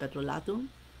oil, then the petrolatum.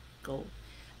 Go.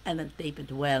 And then tape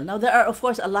it well. Now, there are, of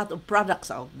course, a lot of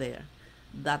products out there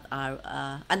that are,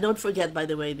 and don't forget, by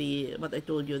the way, what I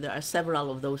told you, there are several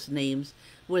of those names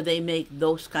where they make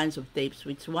those kinds of tapes,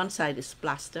 which one side is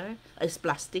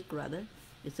plastic rather.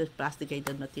 It's a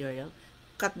plasticated material.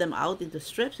 Cut them out into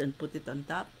strips and put it on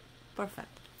top.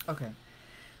 Perfect. Okay.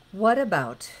 What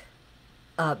about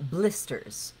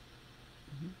blisters?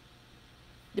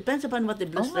 Depends upon what the Oh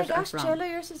my blisters are gosh, from. Jello,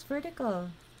 yours is vertical.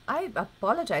 I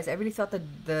apologize. I really thought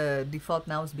that the default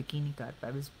now is bikini cut.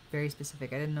 I was very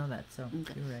specific. I didn't know that, so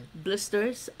Okay. you're right.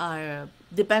 Blisters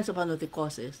depends upon what the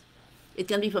cause is. It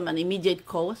can be from an immediate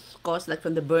cause like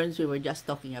from the burns we were just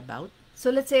talking about. So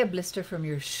let's say a blister from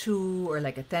your shoe or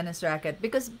like a tennis racket.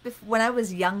 Because when I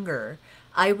was younger,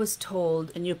 I was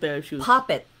told A new pair of shoes. pop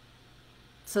it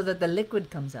so that the liquid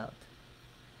comes out.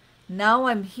 Now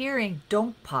I'm hearing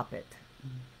don't pop it.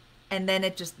 And then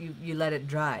it just you let it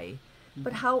dry.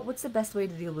 But what's the best way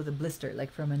to deal with a blister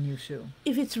like from a new shoe?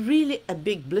 If it's really a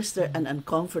big blister and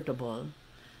uncomfortable,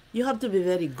 you have to be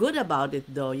very good about it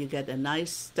though. You get a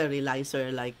nice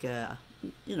sterilizer like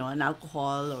an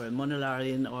alcohol or a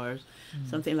monolaurin or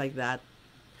something like that.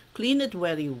 Clean it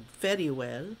very, very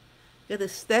well. Get a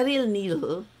sterile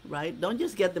needle, right? Don't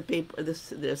just get the paper,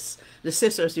 the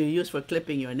scissors you use for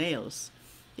clipping your nails.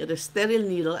 Get a sterile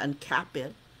needle and cap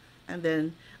it, and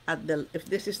then if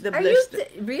this is the Are you blister,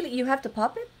 really you have to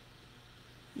pop it?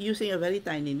 using a very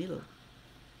tiny needle.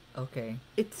 Okay.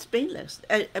 It's painless.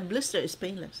 A blister is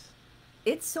painless.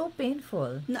 It's so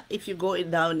painful. No, if you go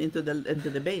down into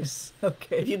the base.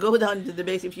 Okay. If you go down into the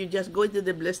base, if you just go into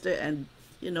the blister and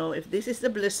if this is the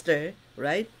blister,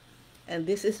 right, and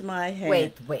this is my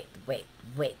hand. Wait.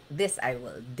 This I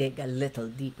will dig a little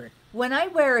deeper. When I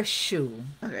wear a shoe,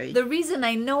 Okay. the reason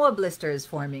I know a blister is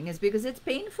forming is because it's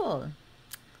painful.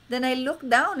 Then I look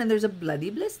down and there's a bloody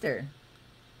blister.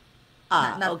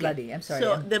 Not okay. bloody. I'm sorry.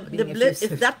 So I'm the being if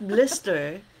effusive. that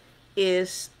blister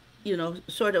is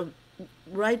sort of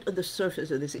right on the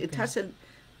surface of this, it Okay. hasn't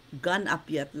gone up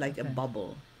yet like a Okay.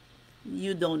 bubble.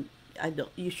 You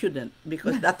shouldn't,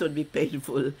 because that would be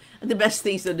painful. And the best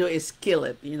things to do is kill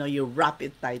it. You wrap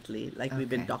it tightly, like we've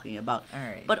been Okay. talking about. All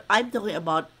right. But I'm talking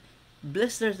about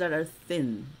blisters that are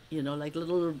thin, like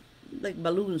little, like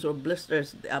balloons or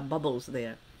blisters, bubbles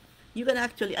there. You can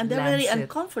actually, and they're very Lance it.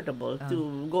 uncomfortable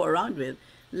to go around with.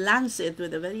 Lance it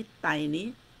with a very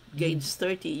tiny, gauge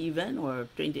 30 even, or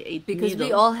 28 because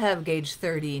we needle. all have gauge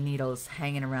 30 needles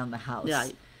hanging around the house. Yeah.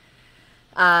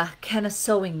 Can a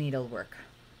sewing needle work?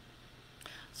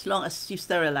 As long as you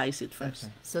sterilize it first.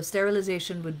 Okay. So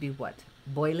sterilization would be what?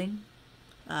 Boiling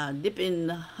Dip in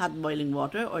hot boiling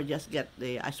water or just get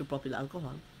the isopropyl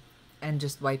alcohol. and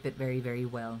just wipe it very, very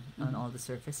well on all the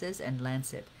surfaces and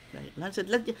lance it. Right. That's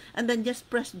it. And then just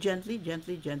press gently,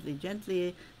 gently, gently,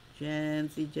 gently,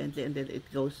 gently, gently, and then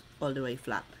it goes all the way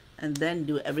flat. And then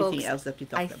do everything Folks, else that we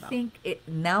I talked about. think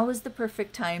now is the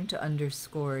perfect time to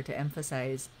underscore, to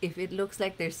emphasize, if it looks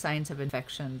like there's signs of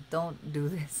infection, don't do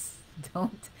this.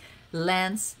 Don't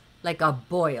lance like a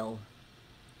boil,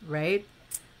 right?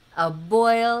 A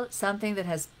boil, something that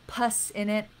has pus in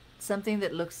it, something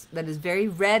that is very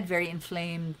red, very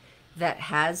inflamed, that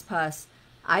has pus.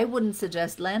 I wouldn't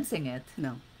suggest lancing it.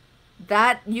 No.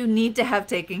 That you need to have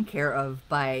taken care of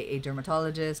by a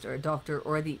dermatologist or a doctor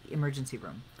or the emergency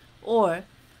room. Or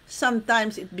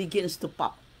sometimes it begins to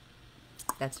pop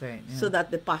That's right. Yeah. so that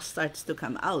the pus starts to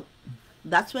come out.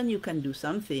 That's when you can do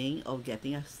something of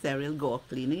getting a sterile go,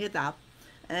 cleaning it up,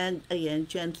 and again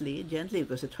gently, gently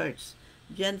because it hurts.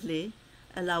 Gently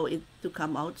allow it to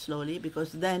come out slowly,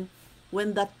 because then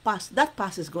when that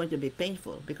pus is going to be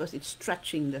painful because it's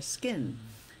stretching the skin.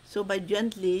 So by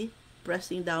gently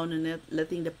pressing down on it,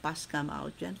 letting the pus come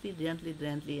out gently, gently,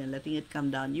 gently, and letting it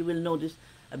come down, you will notice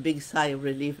a big sigh of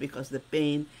relief because the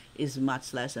pain is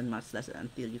much less and much less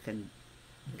until you can,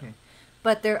 Okay.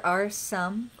 But there are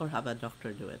some, or have a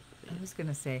doctor do it. I was going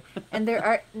to say, and there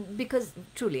are, because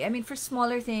truly, I mean, for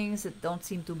smaller things that don't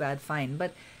seem too bad, fine.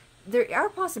 But there are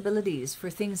possibilities for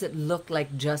things that look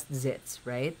like just zits,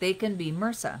 right? They can be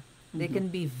MRSA. They can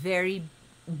be very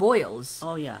boils.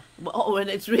 Oh yeah. Oh, when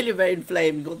it's really very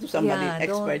inflamed, go to somebody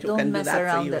expert who don't can do mess that for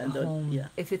around you. at And don't, home. yeah.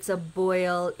 If it's a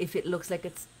boil, if it looks like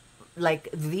it's like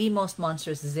the most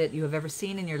monstrous zit you have ever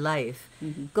seen in your life,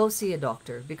 go see a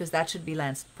doctor, because that should be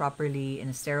lanced properly in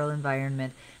a sterile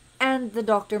environment. And the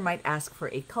doctor might ask for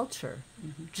a culture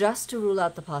just to rule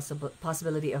out the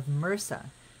possibility of MRSA.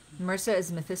 MRSA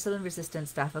is methicillin-resistant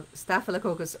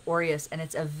Staphylococcus aureus, and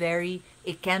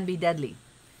it can be deadly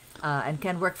and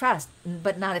can work fast,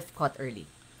 but not if caught early.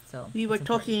 So We were it's important.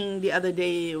 talking the other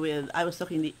day I was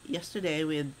talking yesterday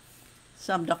with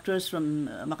some doctors from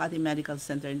Makati Medical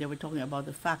Center, and they were talking about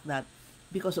the fact that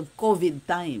because of COVID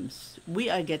times, we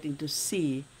are getting to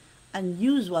see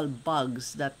unusual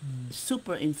bugs that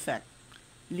super infect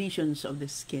lesions of the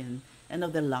skin and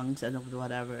of the lungs and of the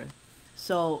whatever.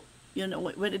 So,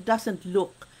 when it doesn't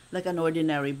look like an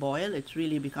ordinary boil, it's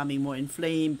really becoming more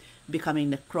inflamed,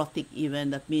 becoming necrotic even.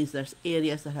 That means there's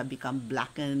areas that have become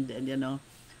blackened and,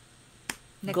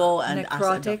 go and ask a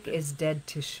necrotic doctor. is dead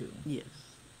tissue. Yes.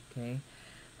 Okay.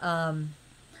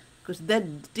 Because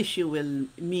dead tissue will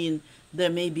mean there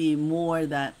may be more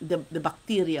that the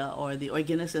bacteria or the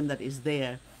organism that is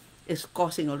there is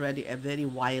causing already a very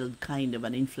wild kind of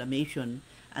an inflammation,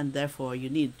 and therefore you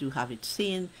need to have it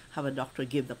seen, have a doctor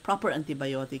give the proper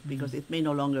antibiotic, because it may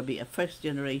no longer be a first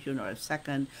generation or a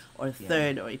second or a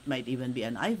third, or it might even be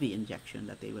an IV injection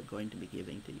that they were going to be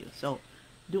giving to you. So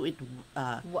do it,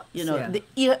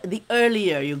 Yeah. the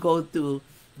earlier you go to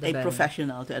The a better.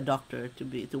 professional, to a doctor,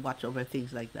 to watch over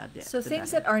things like that. Yeah, So the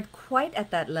things better. that aren't quite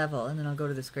at that level, and then I'll go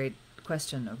to this great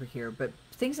question over here, but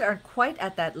things that aren't quite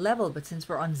at that level, but since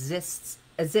we're on zits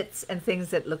and things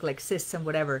that look like cysts and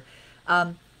whatever,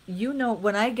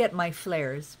 when I get my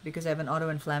flares, because I have an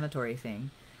auto-inflammatory thing,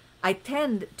 I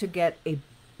tend to get a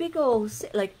big old,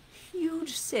 like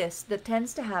huge cyst that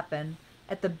tends to happen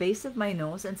at the base of my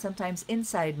nose and sometimes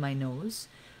inside my nose.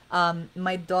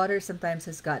 My daughter sometimes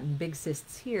has gotten big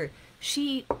cysts here.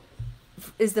 She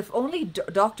is the only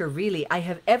doctor really I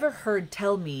have ever heard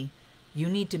tell me, you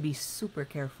need to be super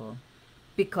careful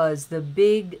because the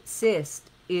big cyst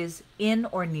is in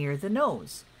or near the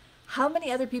nose. How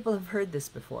many other people have heard this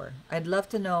before? I'd love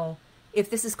to know if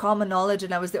this is common knowledge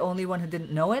and I was the only one who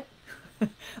didn't know it,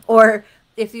 or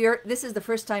if this is the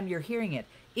first time you're hearing it.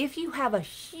 If you have a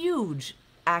huge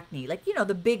acne, like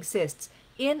the big cysts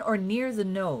in or near the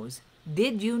nose,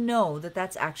 did you know that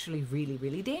that's actually really,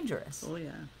 really dangerous? Oh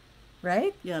yeah.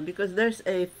 Right? Yeah, because there's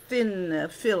a thin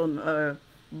film or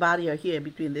barrier here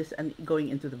between this and going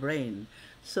into the brain.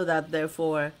 So that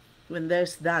therefore, when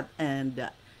there's that, and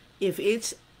if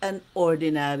it's an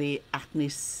ordinary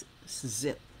acne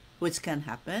zit, which can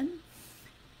happen,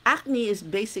 acne is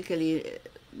basically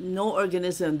no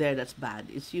organism there that's bad.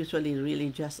 It's usually really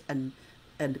just an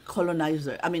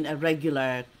colonizer, a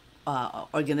regular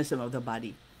organism of the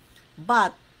body.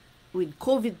 But with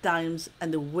COVID times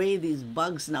and the way these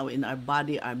bugs now in our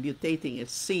body are mutating, it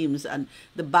seems, and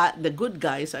the good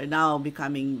guys are now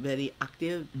becoming very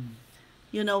active.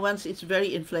 once it's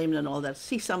very inflamed and all that,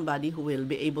 see somebody who will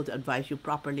be able to advise you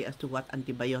properly as to what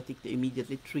antibiotic to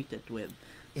immediately treat it with,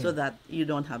 so Yeah. that you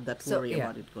don't have that So worry yeah,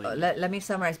 about it going. let me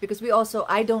summarize, because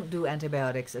I don't do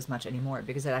antibiotics as much anymore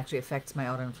because it actually affects my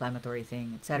autoinflammatory thing,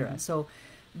 etc. So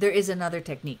there is another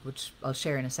technique which I'll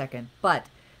share in a second, but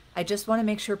I just want to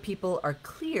make sure people are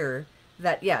clear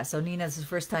that yeah. So Nina's the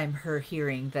first time her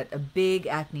hearing that a big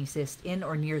acne cyst in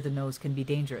or near the nose can be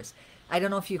dangerous. I don't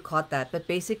know if you caught that, but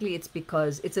basically it's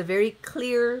because it's a very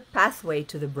clear pathway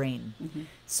to the brain.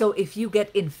 So if you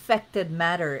get infected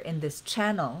matter in this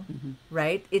channel,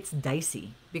 right, it's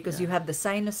dicey because you Yeah. have the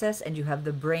sinuses and you have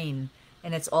the brain,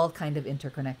 and it's all kind of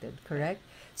interconnected, correct?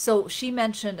 So she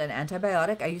mentioned an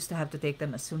antibiotic. I used to have to take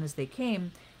them as soon as they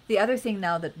came. The other thing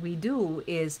now that we do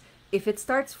is if it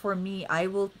starts for me, I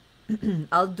will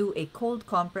I'll do a cold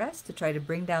compress to try to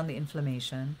bring down the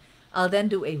inflammation. I'll then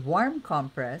do a warm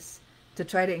compress to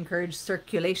try to encourage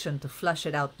circulation to flush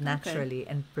it out naturally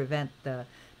and prevent the.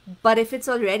 But if it's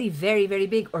already very, very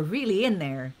big or really in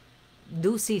there,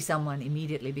 do see someone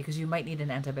immediately because you might need an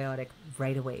antibiotic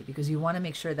right away because you want to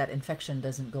make sure that infection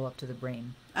doesn't go up to the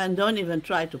brain. And don't even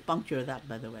try to puncture that,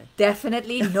 by the way.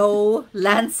 Definitely no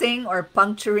lancing or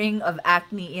puncturing of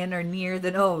acne in or near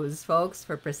the nose, folks,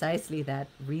 for precisely that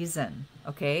reason.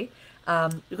 Okay?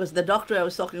 Because the doctor I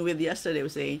was talking with yesterday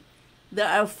was saying there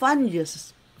are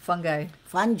Fungi.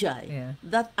 fungi Yeah.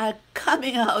 that are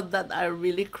coming out that are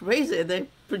really crazy. They're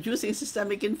producing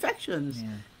systemic infections.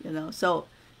 Yeah. So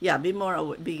yeah, be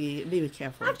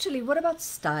careful. Actually, what about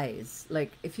styes?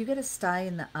 Like, if you get a sty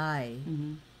in the eye,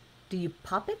 do you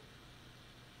pop it?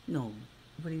 No,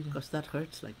 What do you do? because that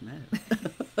hurts like mad.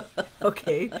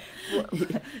 Okay.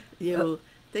 You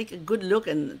take a good look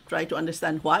and try to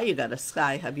understand why you got a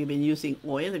sky. Have you been using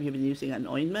oil? Have you been using an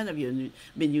ointment? Have you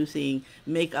been using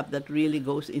makeup that really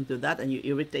goes into that and you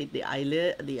irritate the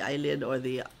eyelid or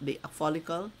the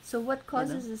follicle? So what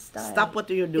causes a sty? Stop what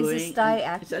you're doing. Is a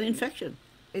sty It's an infection.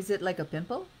 Is it like a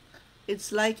pimple?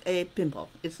 It's like a pimple.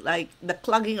 It's like the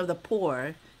clogging of the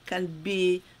pore can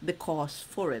be the cause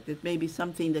for it. It may be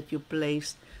something that you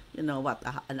placed, an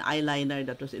eyeliner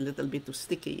that was a little bit too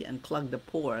sticky and clogged the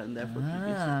pore, and therefore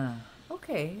produced.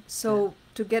 Okay. So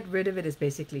to get rid of it is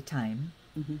basically time.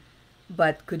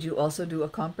 But could you also do a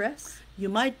compress? You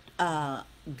might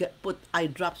put eye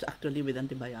drops actually with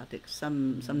antibiotics.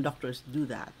 Some doctors do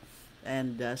that,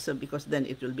 and so because then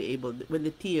it will be able when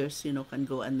the tears can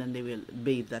go and then they will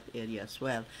bathe that area as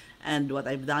well. And what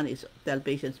I've done is tell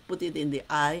patients put it in the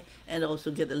eye and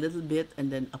also get a little bit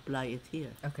and then apply it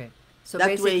here. Okay. So That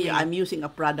basically, way I'm using a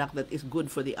product that is good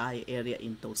for the eye area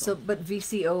in total. So, but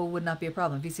VCO would not be a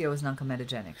problem. VCO is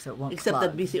non-comedogenic, so it won't Except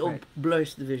clog, that BCO right?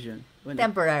 blurs the vision.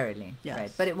 Temporarily, Yes.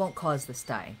 right? But it won't cause the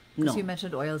sty. Because No. you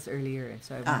mentioned oils earlier,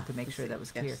 so I wanted to make sure yes, that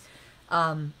was clear. yes.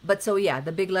 But so yeah,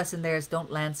 the big lesson there is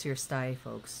don't lance your sty,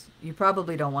 folks. You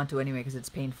probably don't want to anyway because it's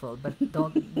painful, but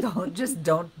don't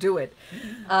do it.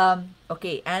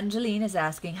 Okay, Angeline is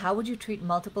asking, how would you treat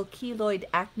multiple keloid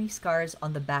acne scars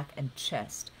on the back and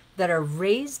chest that are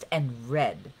raised and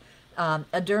red? A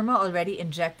derma already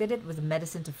injected it with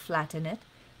medicine to flatten it,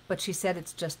 but she said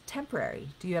it's just temporary.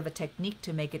 Do you have a technique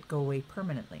to make it go away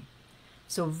permanently?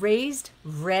 So raised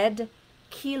red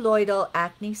keloidal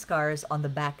acne scars on the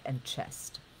back and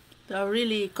chest. There are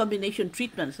really combination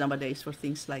treatments nowadays for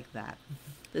things like that.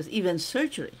 There's even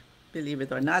surgery, believe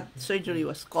it or not. Surgery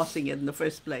was causing it in the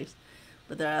first place.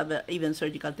 But there are even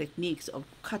surgical techniques of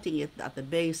cutting it at the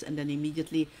base and then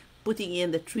immediately putting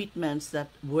in the treatments that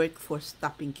work for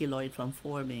stopping keloid from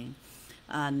forming.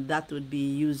 And that would be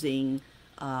using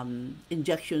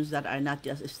injections that are not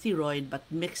just a steroid but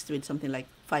mixed with something like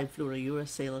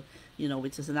 5-fluorouracil,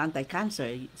 which is an anti-cancer.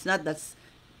 It's not that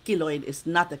keloid is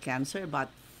not a cancer, but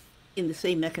in the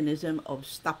same mechanism of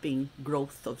stopping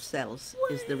growth of cells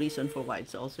is the reason for why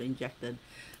it's also injected.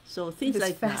 So things It's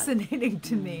like that. fascinating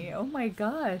to me. Oh my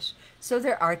gosh. So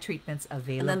there are treatments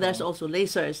available. And then there's also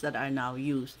lasers that are now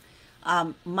used.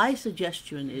 My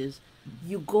suggestion is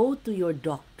you go to your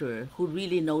doctor who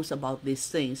really knows about these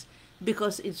things,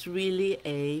 because it's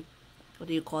really what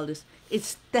do you call this?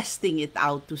 It's testing it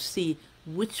out to see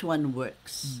which one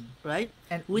works, right?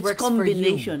 And which works for you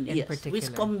combination, in yes, particular.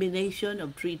 which combination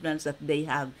of treatments that they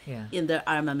have Yeah. in their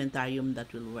armamentarium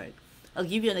that will work. I'll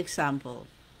give you an example.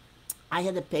 I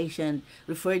had a patient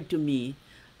referred to me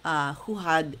who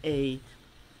had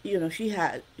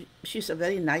she's a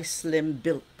very nice, slim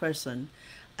built person.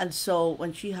 And so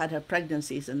when she had her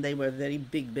pregnancies and they were very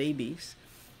big babies,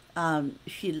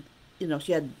 she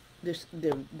had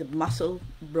the muscle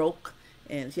broke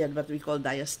and she had what we call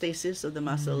diastasis of the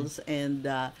muscles, and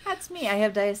That's me. I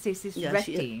have diastasis yeah,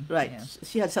 recti. right. Yeah.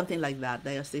 She had something like that,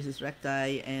 diastasis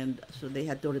recti, and so they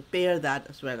had to repair that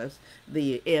as well as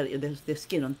the area, the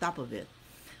skin on top of it.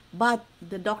 But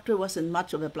the doctor wasn't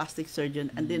much of a plastic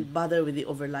surgeon and didn't bother with the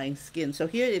overlying skin. So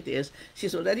here it is.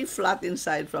 She's already flat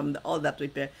inside from all that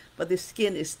repair, but the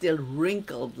skin is still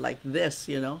wrinkled like this,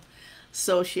 you know.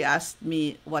 So she asked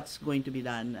me what's going to be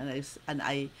done,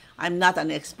 and I'm not an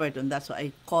expert on that, so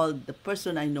I called the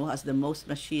person I know has the most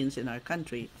machines in our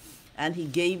country, and he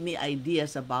gave me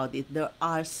ideas about it. There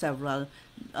are several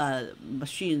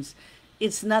machines.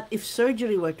 It's not, if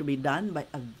surgery were to be done by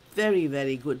a very,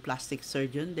 very good plastic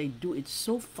surgeon, they do it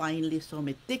so finely, so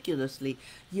meticulously,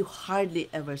 you hardly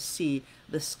ever see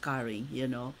the scarring, you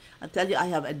know. I tell you, I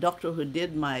have a doctor who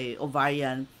did my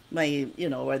ovarian,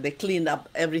 where they cleaned up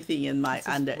everything in my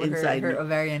inside. Her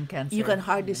ovarian cancer. You can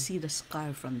hardly see the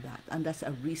scar from that, and that's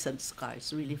a recent scar.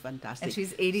 It's really fantastic. And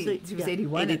she's 80. So, she was yeah,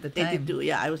 81 at the time. 82.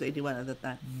 Yeah, I was 81 at the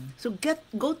time. So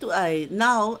go to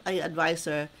now I advise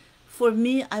her. For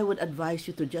me, I would advise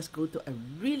you to just go to a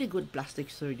really good plastic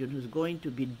surgeon who's going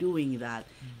to be doing that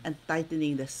and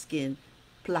tightening the skin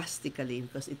plastically,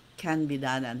 because it can be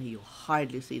done and you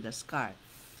hardly see the scar.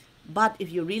 But if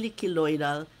you're really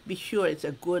keloidal, be sure it's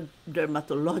a good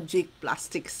dermatologic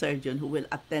plastic surgeon who will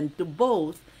attend to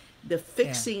both the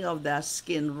fixing of the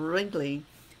skin wrinkling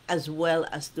as well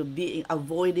as to being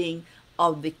avoiding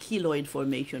of the keloid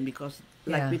formation, because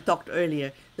like we talked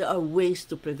earlier, there are ways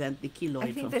to prevent the keloid.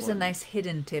 I think there's a nice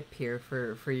hidden tip here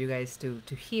for you guys to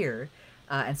hear,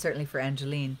 and certainly for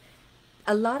Angeline.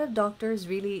 A lot of doctors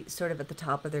really sort of at the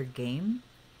top of their game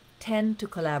tend to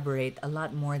collaborate a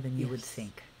lot more than you would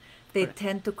think. They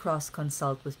tend to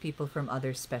cross-consult with people from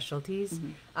other specialties,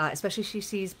 especially she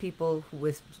sees people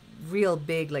with real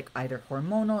big, like either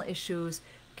hormonal issues,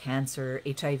 cancer,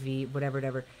 HIV,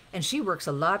 whatever. And she works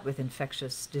a lot with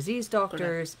infectious disease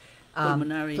doctors,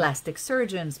 pulmonary, plastic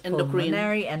surgeons,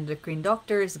 pulmonary, endocrine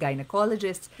doctors,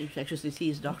 gynecologists. Infectious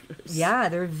disease doctors. Yeah,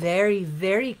 they're very,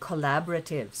 very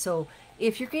collaborative. So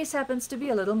if your case happens to be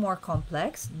a little more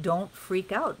complex, don't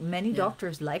freak out. Many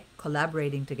doctors like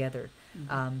collaborating together.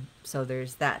 So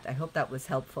there's that. I hope that was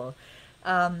helpful.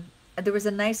 There was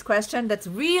a nice question that's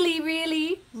really,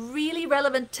 really, really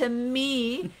relevant to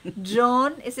me.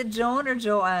 Joan, is it Joan or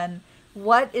Joanne?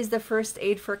 What is the first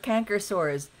aid for canker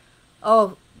sores?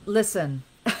 Oh, listen.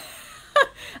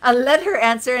 I'll let her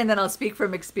answer and then I'll speak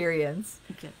from experience.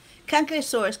 Okay. Canker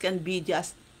sores can be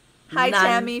just Hi,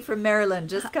 Tammy from Maryland,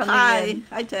 just coming in.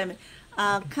 Hi, Tammy.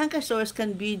 Canker sores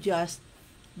can be just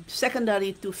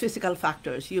secondary to physical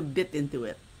factors. You bit into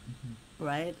it,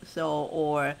 right? So,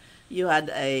 or you had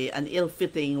an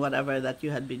ill-fitting whatever that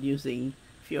you had been using.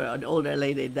 If you're an older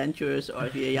lady, dentures, or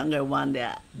if you're a younger one,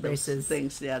 braces.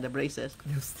 The braces.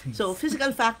 Those things. So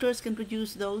physical factors can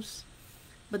produce those,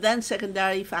 but then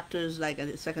secondary factors like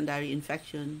a secondary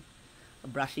infection,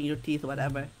 brushing your teeth,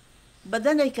 whatever. But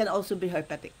then they can also be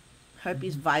herpetic.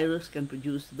 Herpes virus can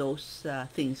produce those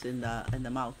things in the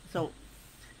mouth. So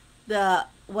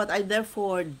what I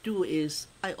therefore do is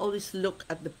I always look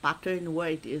at the pattern where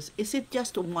it is. Is it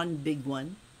just one big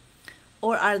one,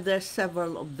 or are there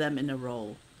several of them in a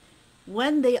row?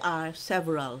 When they are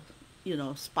several,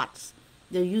 spots,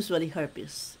 they're usually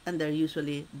herpes, and they're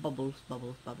usually bubbles,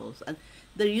 and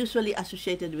they're usually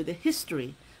associated with a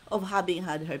history of having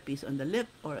had herpes on the lip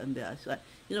or on the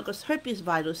because herpes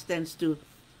virus tends to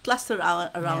cluster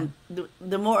around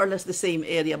the more or less the same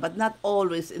area, but not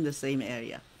always in the same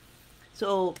area.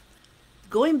 So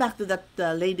going back to that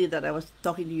lady that I was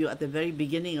talking to you at the very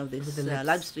beginning of this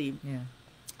live stream,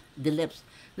 the lips.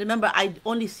 Remember, I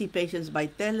only see patients by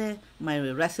tele. My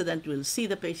resident will see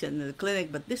the patient in the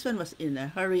clinic, but this one was in a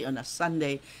hurry on a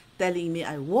Sunday, telling me,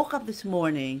 I woke up this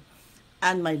morning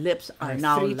and my lips are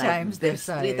now three like times their this,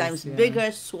 size, 3 times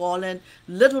bigger, swollen,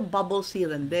 little bubbles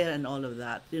here and there and all of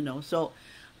that, So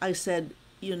I said,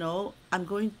 I'm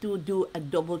going to do a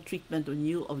double treatment on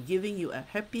you of giving you a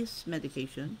herpes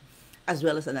medication as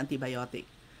well as an antibiotic,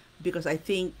 because I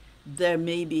think there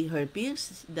may be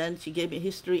herpes. Then she gave me a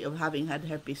history of having had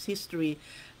herpes history.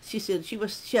 She said she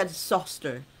had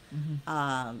zoster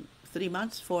 4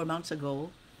 months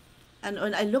ago. And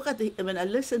when I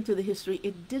listened to the history,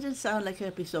 it didn't sound like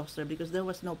herpes zoster because there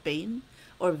was no pain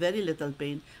or very little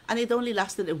pain, and it only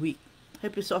lasted a week.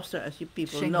 Herpes zoster, as you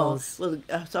people Shingles. know,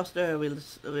 zoster will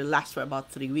last for about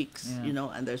 3 weeks,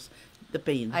 and there's the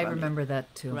pain. I from it. remember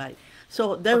that too. Right.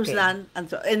 So there was none, and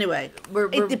so anyway,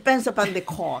 it depends upon the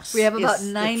cause. We have about is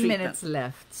the 9 treatment. minutes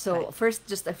left. So first,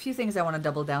 just a few things I want to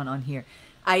double down on here.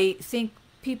 I think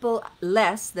people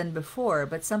less than before,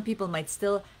 but some people might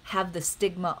still have the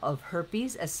stigma of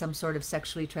herpes as some sort of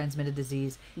sexually transmitted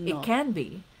disease. No. It can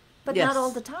be, but Yes. not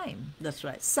all the time. That's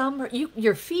right.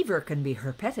 Your fever can be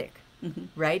herpetic,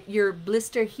 right? Your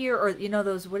blister here, or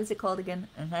those, what is it called again?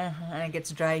 It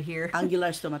gets dry here. Angular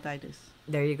stomatitis.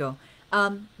 There you go.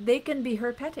 They can be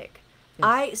herpetic.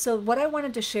 So what I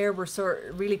wanted to share were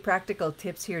really practical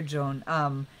tips here, Joan.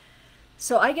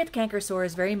 So I get canker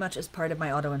sores very much as part of my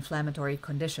autoinflammatory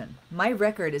condition. My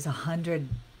record is 100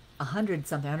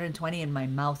 something, 120 in my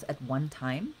mouth at one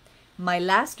time. My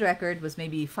last record was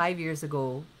maybe 5 years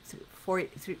ago,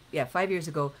 5 years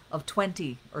ago, of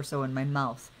 20 or so in my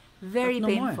mouth. Very But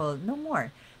no more. painful. No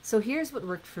more. So here's what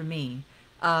worked for me.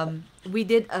 We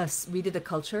did a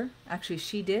culture. Actually,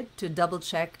 she did, to double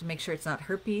check to make sure it's not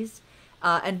herpes,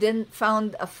 and then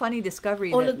found a funny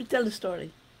discovery. Oh, that, let me tell the story.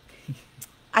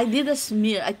 I did a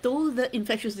smear. I told the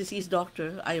infectious disease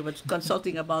doctor I was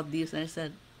consulting about this, and I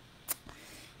said,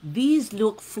 "These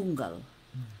look fungal."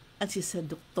 And she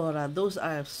said, "Doctora, those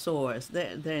are sores.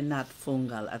 They're not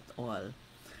fungal at all."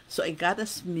 So I got a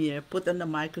smear, put on the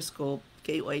microscope,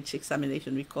 KOH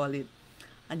examination, we call it,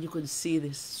 and you could see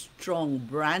this strong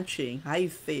branching,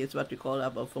 hyphae is what we call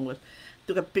about fungus.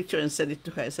 Took a picture and sent it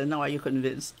to her. I said, "Now are you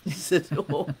convinced?" She said,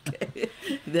 "Okay,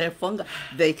 they're fungal.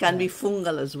 They can be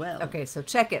fungal as well." Okay, so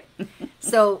check it.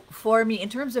 So for me, in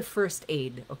terms of first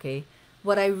aid, okay,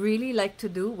 what I really like to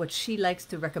do, what she likes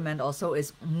to recommend also,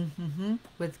 is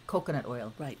with coconut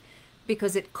oil. Right.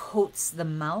 Because it coats the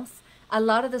mouth. A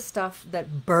lot of the stuff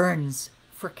that burns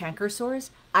for canker sores,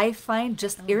 I find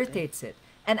just irritates it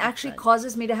and actually right.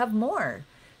 causes me to have more.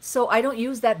 So I don't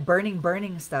use that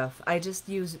burning stuff. I just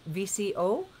use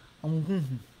VCO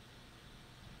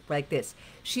like this.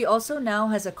 She also now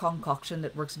has a concoction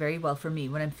that works very well for me.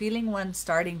 When I'm feeling one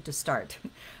starting to start,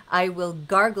 I will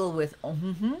gargle with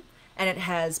and it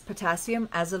has potassium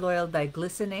azelloyl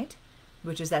diglycinate,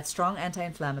 which is that strong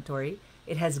anti-inflammatory.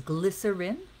 It has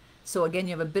glycerin. So again,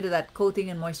 you have a bit of that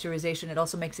coating and moisturization. It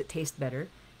also makes it taste better.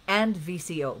 And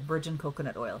VCO, virgin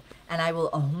coconut oil. And I will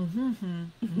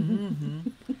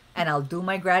and I'll do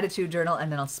my gratitude journal,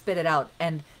 and then I'll spit it out.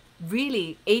 And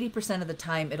really, 80% of the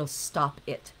time, it'll stop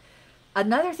it.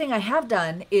 Another thing I have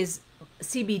done is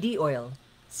CBD oil.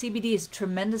 CBD is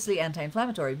tremendously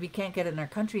anti-inflammatory. We can't get it in our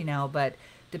country now, but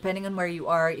depending on where you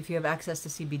are, if you have access to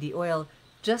CBD oil,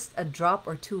 just a drop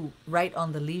or two right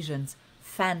on the lesions,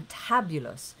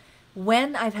 fantabulous.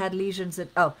 When I've had lesions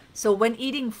so when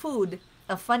eating food,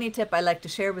 a funny tip I like to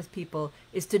share with people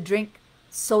is to drink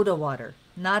soda water,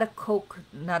 not a Coke,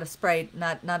 not a Sprite,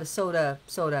 not a soda,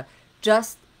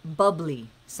 just bubbly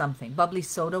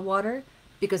soda water,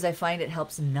 because I find it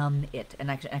helps numb it, and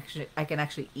I can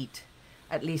actually eat,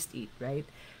 at least eat, right?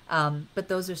 But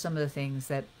those are some of the things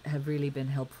that have really been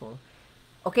helpful.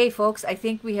 Okay, folks, I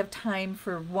think we have time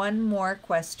for one more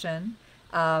question.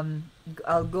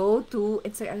 I'll go to, I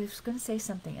was going to say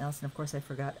something else, and of course I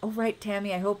forgot. Oh, right,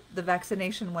 Tammy, I hope the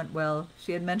vaccination went well.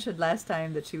 She had mentioned last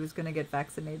time that she was going to get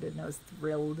vaccinated, and I was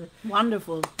thrilled.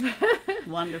 Wonderful.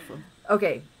 Wonderful.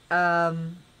 Okay.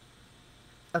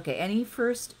 Okay, any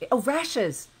first... Oh,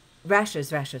 rashes.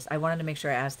 Rashes. I wanted to make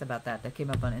sure I asked about that. That came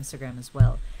up on Instagram as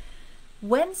well.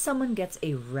 When someone gets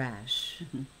a rash,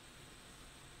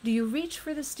 do you reach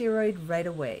for the steroid right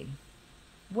away?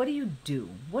 What do you do?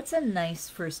 What's a nice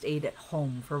first aid at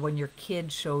home for when your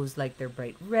kid shows like they're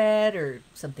bright red or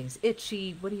something's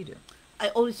itchy? What do you do? I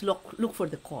always look for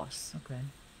the cause. Okay.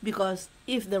 Because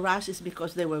if the rash is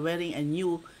because they were wearing a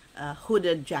new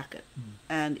hooded jacket,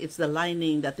 and it's the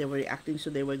lining that they were reacting, so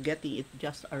they were getting it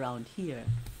just around here,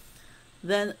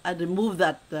 then I'd remove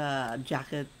that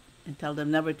jacket and tell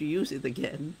them never to use it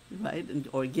again, right?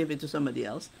 Or give it to somebody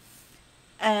else.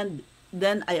 And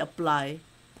then I apply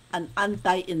an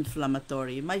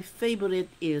anti-inflammatory. My favorite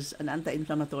is an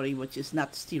anti-inflammatory which is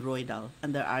not steroidal,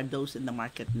 and there are those in the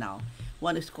market now.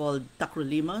 One is called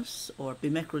tacrolimus or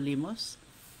pimecrolimus,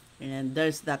 and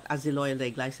there's that azelloyl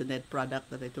diglycinate product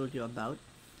that I told you about.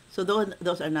 So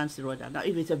those are non-steroidal. Now,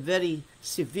 if it's a very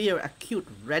severe acute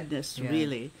redness,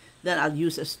 really, then I'll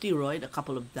use a steroid a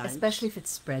couple of times. Especially if it's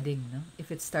spreading, no?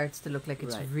 If it starts to look like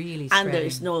it's really spreading. And there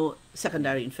is no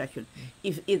secondary infection.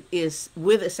 If it is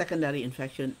with a secondary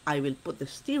infection, I will put the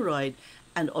steroid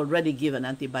and already give an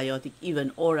antibiotic,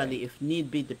 even orally if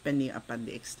need be, depending upon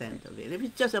the extent of it. If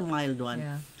it's just a mild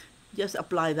one, just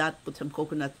apply that, put some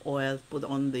coconut oil, put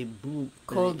on the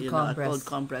cold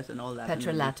compress and all that.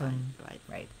 Petrolatum.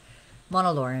 Right.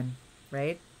 Monolaurin,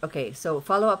 right? Okay, so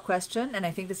follow-up question, and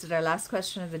I think this is our last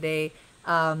question of the day,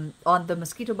 on the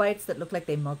mosquito bites that look like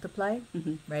they multiply,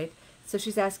 right? So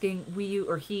she's asking,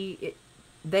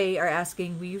 they are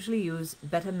asking, we usually use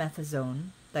betamethasone,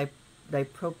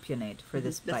 dipropionate for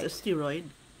this That's a bite. steroid.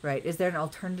 Right. Is there an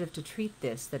alternative to treat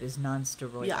this that is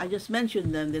non-steroidal? Yeah, I just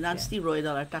mentioned them. The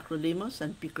non-steroidal are tacrolimus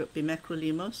and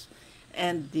pimecrolimus,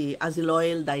 and the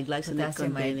azyloyl diglycinate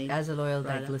containing. Azyloyl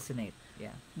product. diglycinate. Yeah.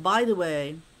 By the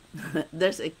way,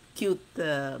 there's a cute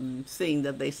thing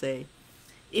that they say.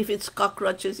 If it's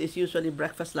cockroaches, it's usually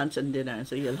breakfast, lunch, and dinner,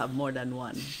 so you'll have more than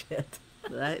one, Shit.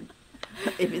 right?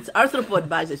 If it's arthropod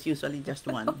bites, it's usually just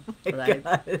one, right?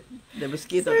 God. The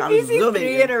mosquito So if comes you see zooming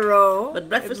 3 in a row. But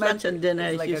breakfast, it might- lunch, and dinner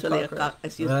it's is like a usually a cockroach. cock.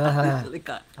 It's usually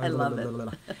cock. I love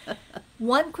it.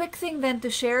 One quick thing then to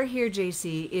share here,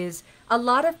 JC, is a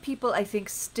lot of people I think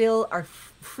still are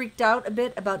freaked out a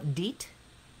bit about DEET.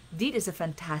 DEET is a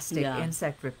fantastic Yeah.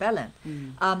 insect repellent.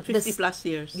 The 50 plus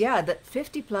years. Yeah, that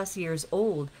 50 plus years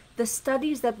old. The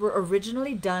studies that were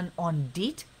originally done on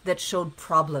DEET that showed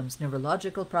problems,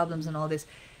 neurological problems and all this,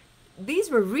 these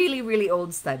were really, really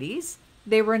old studies.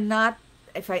 They were not,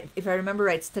 if I remember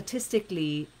right,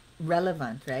 statistically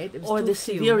relevant, right? It was Or too the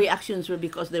few. severe reactions were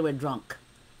because they were drunk.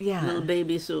 Yeah. Little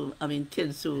babies who, I mean,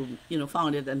 kids who,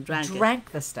 found it and drank it.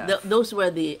 Drank the stuff. Those were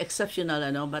the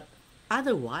exceptional, but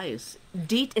otherwise,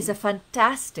 DEET is a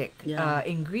fantastic Yeah.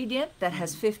 ingredient that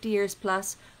has 50 years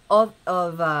plus of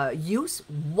use,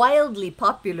 wildly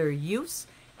popular use,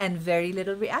 and very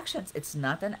little reactions. It's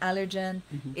not an allergen.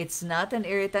 It's not an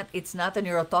irritant. It's not a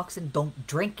neurotoxin. Don't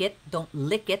drink it. Don't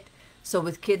lick it. So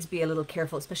with kids, be a little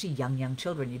careful, especially young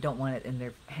children. You don't want it in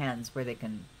their hands where they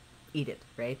can eat it,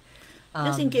 right?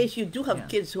 just in case you do have yeah.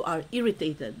 kids who are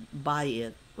irritated by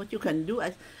it, what you can do,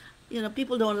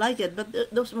 people don't like it, but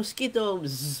those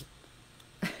mosquitoes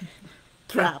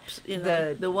traps,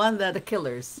 the one that The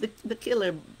killers. the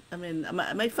killer. I mean,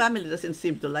 my family doesn't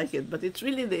seem to like it, but it's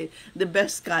really the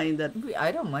best kind that.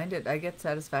 I don't mind it. I get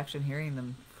satisfaction hearing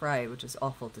them fry, which is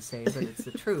awful to say, but it's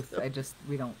the truth.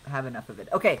 We don't have enough of it.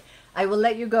 Okay, I will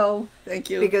let you go Thank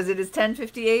you. because it is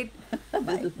 10:58.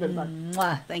 This is very much.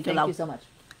 Mwah. Thank you, Thank love. you so much.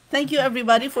 Thank you,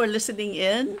 everybody, for listening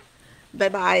in. Bye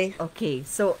bye. Okay,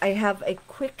 so I have a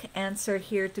quick answer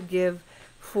here to give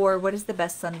for what is the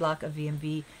best sunblock of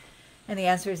VMV. And the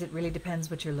answer is it really depends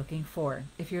what you're looking for.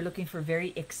 If you're looking for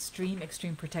very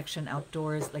extreme protection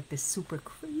outdoors, like this super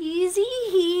crazy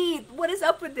heat, what is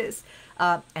up with this?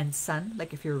 And sun,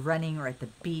 like if you're running or at the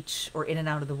beach or in and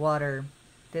out of the water,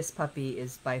 this puppy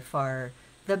is by far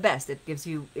the best. It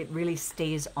really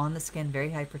stays on the skin,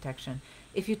 very high protection.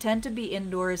 If you tend to be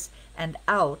indoors and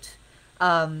out,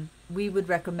 we would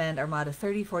recommend Armada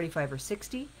 30, 45, or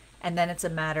 60. And then it's a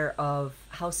matter of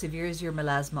how severe is your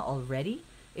melasma already.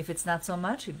 If it's not so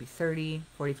much, it'd be 30,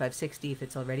 45, 60 if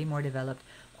it's already more developed.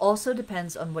 Also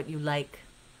depends on what you like.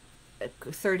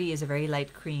 30 is a very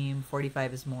light cream,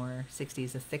 45 is more, 60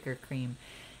 is a thicker cream.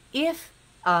 If,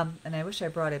 and I wish I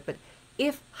brought it, but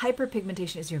if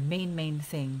hyperpigmentation is your main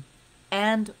thing,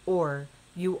 and or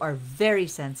you are very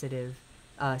sensitive,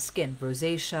 skin,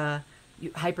 rosacea,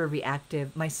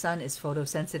 hyperreactive. My son is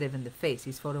photosensitive in the face.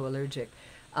 He's photoallergic.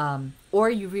 Or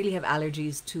you really have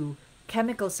allergies to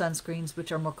chemical sunscreens,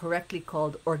 which are more correctly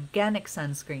called organic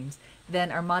sunscreens, then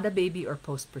Armada Baby or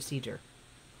post-procedure.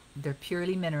 They're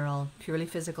purely mineral, purely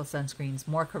physical sunscreens,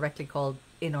 more correctly called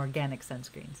inorganic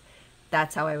sunscreens.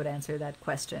 That's how I would answer that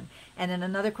question. And then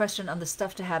another question on the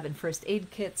stuff to have in first aid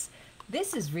kits.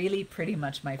 This is really pretty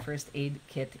much my first aid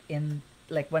kit in,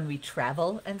 like, when we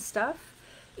travel and stuff.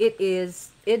 It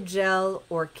is gel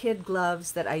or kid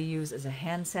gloves that I use as a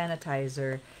hand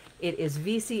sanitizer. It is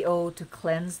VCO to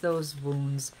cleanse those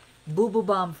wounds, Boo Boo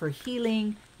Balm for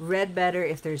healing, Red Better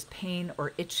if there's pain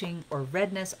or itching or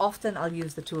redness. Often I'll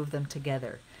use the two of them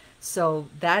together. So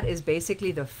that is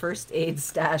basically the first aid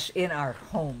stash in our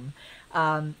home.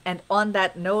 And on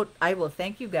that note, I will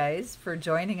thank you guys for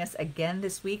joining us again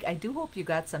this week. I do hope you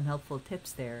got some helpful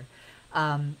tips there.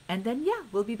 And then, yeah,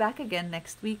 we'll be back again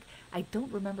next week. I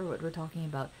don't remember what we're talking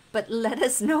about, but let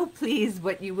us know, please,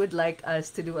 what you would like us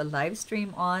to do a live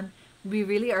stream on. We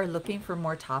really are looking for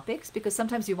more topics because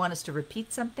sometimes you want us to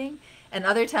repeat something and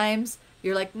other times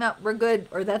you're like, no, we're good,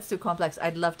 or that's too complex.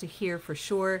 I'd love to hear for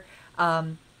sure.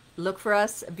 Look for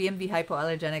us,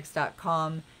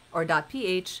 vmvhypoallergenics.com or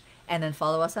 .ph, and then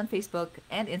follow us on Facebook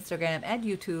and Instagram and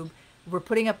YouTube. We're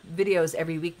putting up videos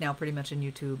every week now, pretty much on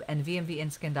YouTube, and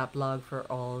vmvinskin.blog for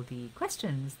all the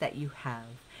questions that you have.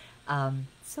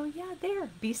 So yeah, there.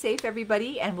 Be safe,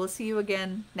 everybody, and we'll see you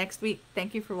again next week.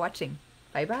 Thank you for watching.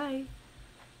 Bye-bye.